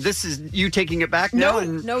 Yep. This is you taking it back now?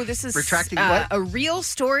 No, this is retracting what? a real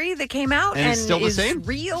story that came out And it's still the is same?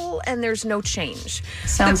 real, and there's no change.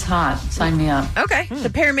 Sounds hot. Sign me up. Okay. The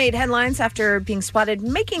pair made headlines after being spotted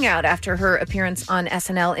making out after her appearance on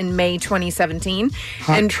SNL in May 2017.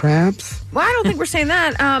 Hot traps? Well, I don't think we're saying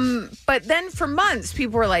that. But then for months,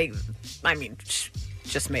 people were like,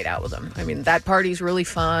 just made out with him. I mean, that party's really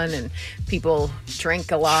fun, and people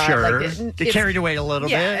drink a lot. Sure. Like, They carried away a little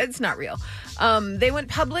bit. Yeah, it's not real. They went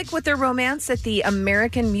public with their romance at the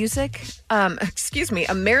American Museum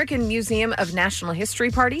of National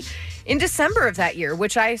History party in December of that year,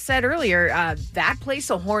 which I said earlier, that place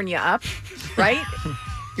will horn you up, right?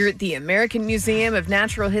 You're at the American Museum of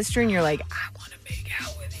Natural History, and you're like, I want to make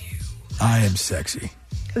out with you. I am sexy.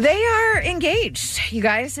 They are engaged, you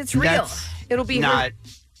guys. It's real. It'll be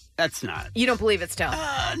That's not. You don't believe it still?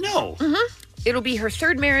 No. Mm-hmm. It'll be her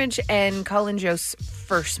third marriage and Colin Jost's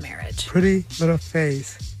first marriage. Pretty little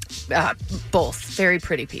face. Both very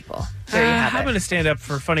pretty people. There you have I'm it. going to stand up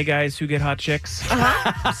for funny guys who get hot chicks.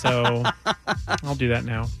 So I'll do that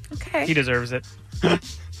now. Okay. He deserves it.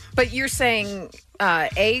 But you're saying,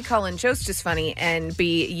 A, Colin Jost is funny, and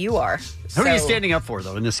B, you are. Who are you standing up for,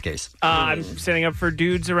 though, in this case? I'm standing up for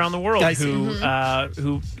dudes around the world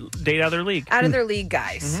who date out of their league. Out of their league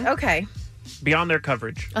guys. Okay. Beyond their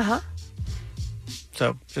coverage. Uh-huh.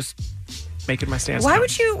 So just making my stance. Why known.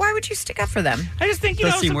 would you stick up for them? I just think,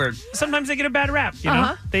 Does seem weird. Sometimes they get a bad rap, you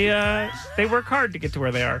know? They work hard to get to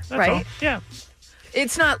where they are. That's Right. all. Yeah.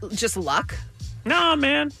 It's not just luck. No,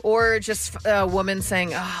 man. Or just a woman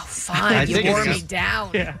saying, oh, fine, you wore me down.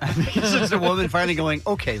 Yeah. It's just a woman finally going,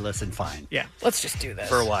 okay, listen, fine. Yeah. Let's just do this.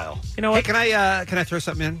 For a while. You know Hey, what? can I throw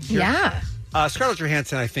something in? here? Yeah. Scarlett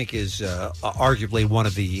Johansson, I think, is arguably one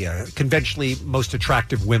of the conventionally most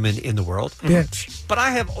attractive women in the world. Bitch. But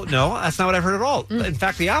no, that's not what I've heard at all. In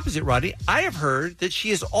fact, the opposite, Rodney. I have heard that she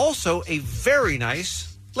is also a very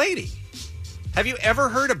nice lady. Have you ever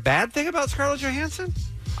heard a bad thing about Scarlett Johansson?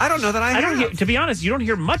 I don't know that I have. To be honest, you don't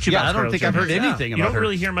hear much Yeah, about I don't Scarlett think I've heard Johansson. anything You about don't her.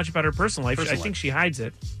 really hear much about her personal life. I think she hides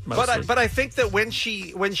it mostly. But I think that when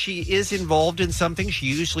she is involved in something, she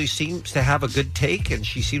usually seems to have a good take, and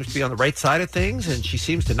she seems to be on the right side of things, and she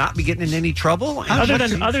seems to not be getting in any trouble. And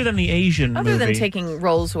other than the Asian Other than movie. taking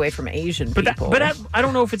roles away from Asian But people. I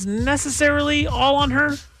don't know if it's necessarily all on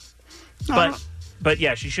her. But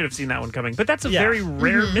yeah, she should have seen that one coming. But that's a very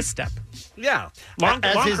rare misstep. Yeah, long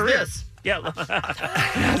is career. this. Yeah.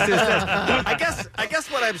 I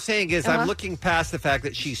guess what I'm saying is I'm looking past the fact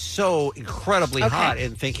that she's so incredibly hot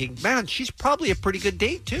and thinking, man, she's probably a pretty good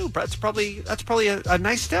date too. That's probably a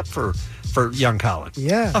nice step for young Colin.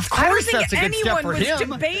 Yeah. Of I don't course, think that's a good step anyone for was him.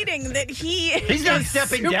 debating that He's not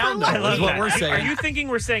stepping down, though, I love is what that. we're saying. Are you thinking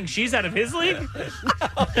we're saying she's out of his league? Where is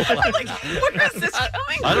this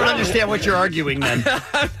coming I don't from? understand what you're arguing then.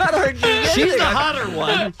 I'm not arguing She's anything. the hotter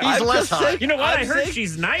one. He's I'm less just hot. saying- You know what? I'm I heard saying-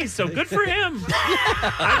 she's nice, so good for him.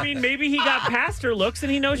 I mean, maybe he got past her looks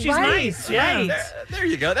and he knows she's Right, nice. Yeah. right. There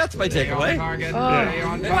you go. That's my takeaway.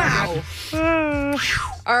 Wow.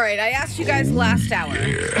 All right, I asked you guys last hour.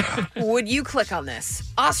 Would you click on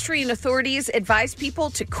this? Austrian authorities advise people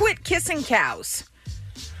to quit kissing cows.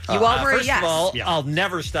 You all were a First yes. of all, I'll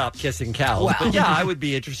never stop kissing cows. Well. But yeah, I would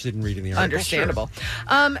be interested in reading the article. Understandable.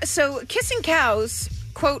 So kissing cows,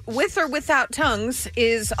 quote, with or without tongues,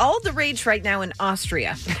 is all the rage right now in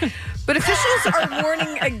Austria. But officials are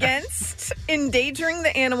warning against endangering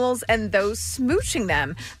the animals and those smooching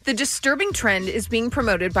them. The disturbing trend is being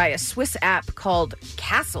promoted by a Swiss app called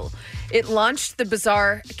Castle. It launched the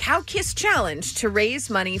bizarre Cow Kiss Challenge to raise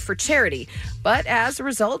money for charity. But as a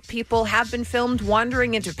result, people have been filmed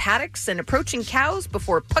wandering into paddocks and approaching cows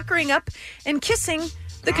before puckering up and kissing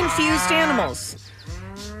the confused animals.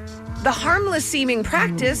 The harmless seeming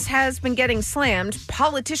practice has been getting slammed.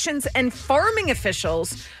 Politicians and farming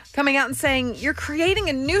officials coming out and saying you're creating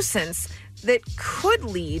a nuisance that could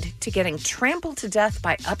lead to getting trampled to death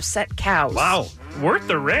by upset cows. Wow. Worth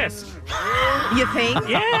the risk. You think?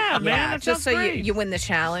 Yeah, man. That just sounds so great. you win the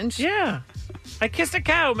challenge. Yeah. I kissed a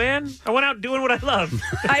cow, man. I went out doing what I love.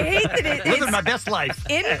 I hate that Living it's my best life.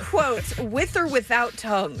 in quotes, with or without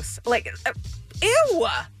tongues. Like, ew.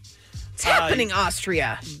 What's happening,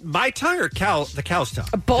 Austria? My tongue or the cow's tongue?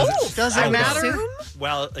 Both. Does it matter? Assume?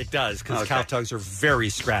 Well, it does, because cow tongues are very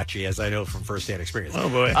scratchy, as I know from first-hand experience. Oh,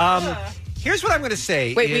 boy. Here's what I'm going to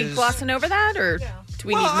say. Wait, is, we glossing over that, or do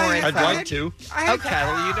we need more I- info? I'd like to. I have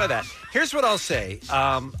cattle, you know that. Here's what I'll say.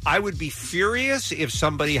 I would be furious if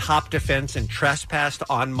somebody hopped a fence and trespassed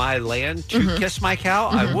on my land to kiss my cow.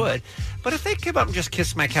 I would. But if they came up and just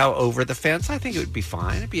kissed my cow over the fence, I think it would be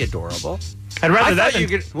fine. It'd be adorable. I'd rather that thought than you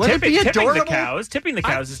could- tipping the cows. Tipping the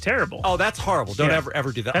cows is terrible. Oh, that's horrible. Don't Yeah.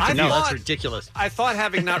 ever do that. That's thought- ridiculous. I thought,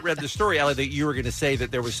 having not read the story, Ellie, that you were going to say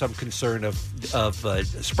that there was some concern of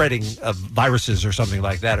spreading of viruses or something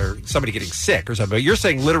like that, or somebody getting sick or something. But you're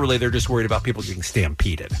saying literally they're just worried about people getting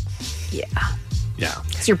stampeded. Yeah. Yeah.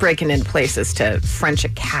 Because you're breaking into places to French a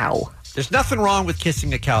cow. There's nothing wrong with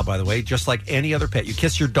kissing a cow, by the way, just like any other pet. You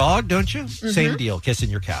kiss your dog, don't you? Same deal, kissing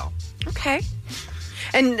your cow. Okay.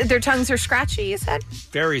 And their tongues are scratchy, you said?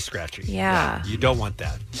 Very scratchy. Yeah. You don't want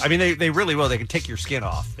that. I mean, they really will. They can take your skin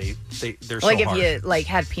off. They're Like so if hard. you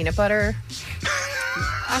had peanut butter.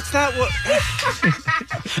 That's not what.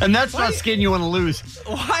 And that's not skin you want to lose.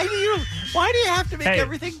 Why do you have to make Hey,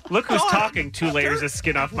 everything? look who's fun? talking. 2 layers of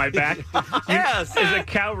skin off my back. Yes. Is a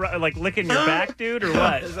cow licking your back, dude, or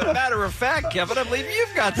what? As a matter of fact, Kevin, I believe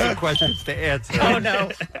you've got some questions to answer. Oh,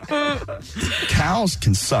 no. Cows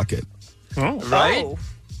can suck it. Oh, right? Oh.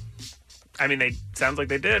 I mean, sounds like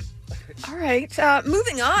they did. All right.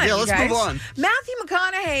 Moving on. Yeah, you let's guys. move on. Matthew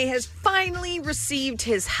McConaughey has finally received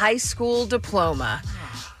his high school diploma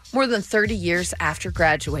more than 30 years after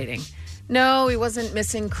graduating. No, he wasn't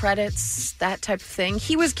missing credits, that type of thing.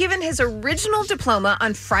 He was given his original diploma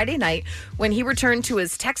on Friday night when he returned to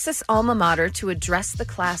his Texas alma mater to address the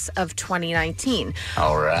class of 2019.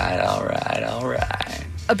 All right.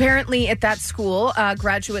 Apparently, at that school,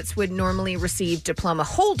 graduates would normally receive diploma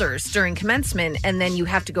holders during commencement, and then you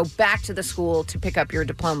have to go back to the school to pick up your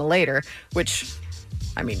diploma later, which,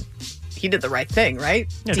 I mean, he did the right thing, right?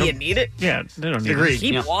 Yeah, Do you don't- need it? Yeah, they don't need Agreed. it.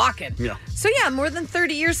 Keep Yeah. walking. Yeah. So, yeah, more than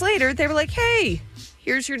 30 years later, they were like, hey,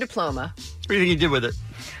 here's your diploma. What do you think he did with it?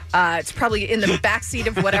 It's probably in the backseat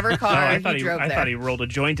of whatever car I he thought drove I there. thought he rolled a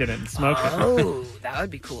joint in it and smoked it. Oh, that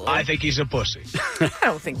would be cool. I think he's a pussy. I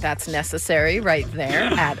don't think that's necessary right there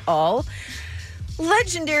at all.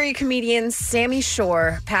 Legendary comedian Sammy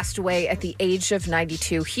Shore passed away at the age of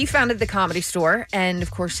 92. He founded the Comedy Store and,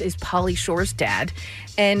 of course, is Pauly Shore's dad.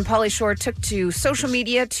 And Pauly Shore took to social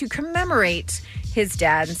media to commemorate his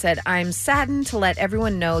dad and said, I'm saddened to let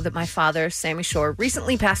everyone know that my father, Sammy Shore,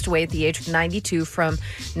 recently passed away at the age of 92 from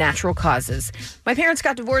natural causes. My parents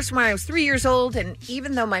got divorced when I was 3 years old, and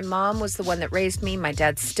even though my mom was the one that raised me, my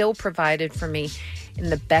dad still provided for me in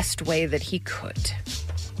the best way that he could.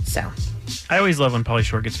 So, I always love when Pauly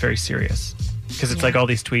Shore gets very serious. Because it's like all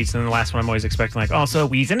these tweets, and then the last one I'm always expecting, like, also,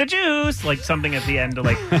 wheeze and a juice! Like something at the end to,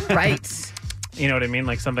 like... right. You know what I mean?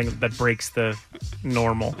 Like something that breaks the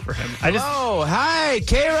normal for him. Oh, hi,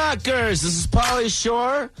 K-Rockers. This is Pauly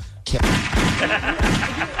Shore.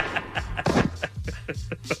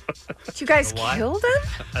 You guys killed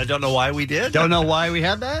him? I don't know why we did. Don't know why we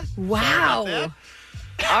had that? Wow.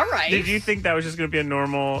 All right. Did you think that was just going to be a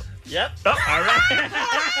normal... Yep. Oh, all right.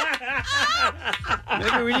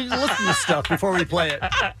 Maybe we need to listen to stuff before we play it.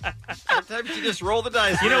 Sometimes you just roll the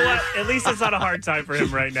dice. You know what? At least it's not a hard time for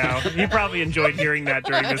him right now. He probably enjoyed hearing that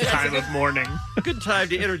during this time of mourning. Good time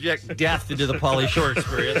to interject death into the Pauly Shore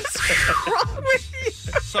experience.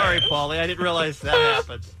 Sorry, Pauly. I didn't realize that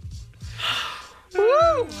happened.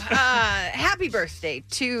 Woo! Happy birthday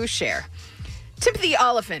to Cher. Timothy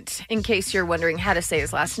Oliphant, in case you're wondering how to say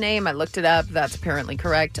his last name, I looked it up. That's apparently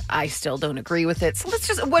correct. I still don't agree with it. So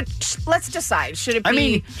let's decide. Should it be? I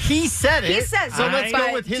mean, he said it. He said so. Let's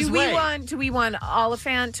go with his way. Do we want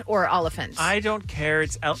Oliphant or Oliphant? I don't care.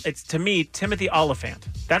 It's to me, Timothy Oliphant.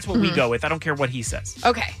 That's what we go with. I don't care what he says.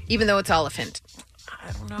 Okay, even though it's Oliphant.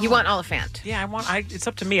 I don't know. You want Oliphant? Yeah, it's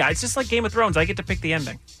up to me. It's just like Game of Thrones. I get to pick the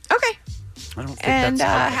ending. Okay. I don't think And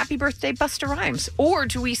that's helpful. happy birthday, Busta Rhymes. Or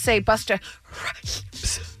do we say Busta?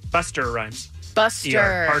 Buster Rhymes. Buster.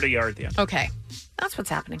 ER, hard ER at the end. Okay, that's what's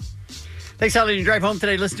happening. Thanks, Alan. You drive home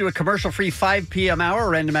today. Listen to a commercial-free 5 p.m. hour.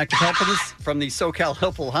 Random act of helpfulness from the SoCal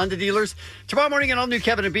Helpful Honda dealers. Tomorrow morning, an all-new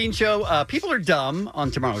Kevin and Bean show. People are dumb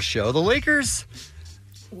on tomorrow's show. The Lakers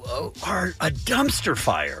are a dumpster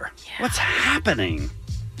fire. Yeah. What's happening?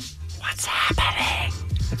 What's happening?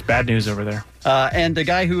 It's bad news over there. And the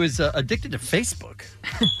guy who is addicted to Facebook.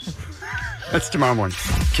 That's tomorrow morning.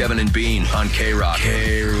 Kevin and Bean on K-Rock.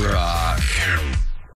 K-Rock.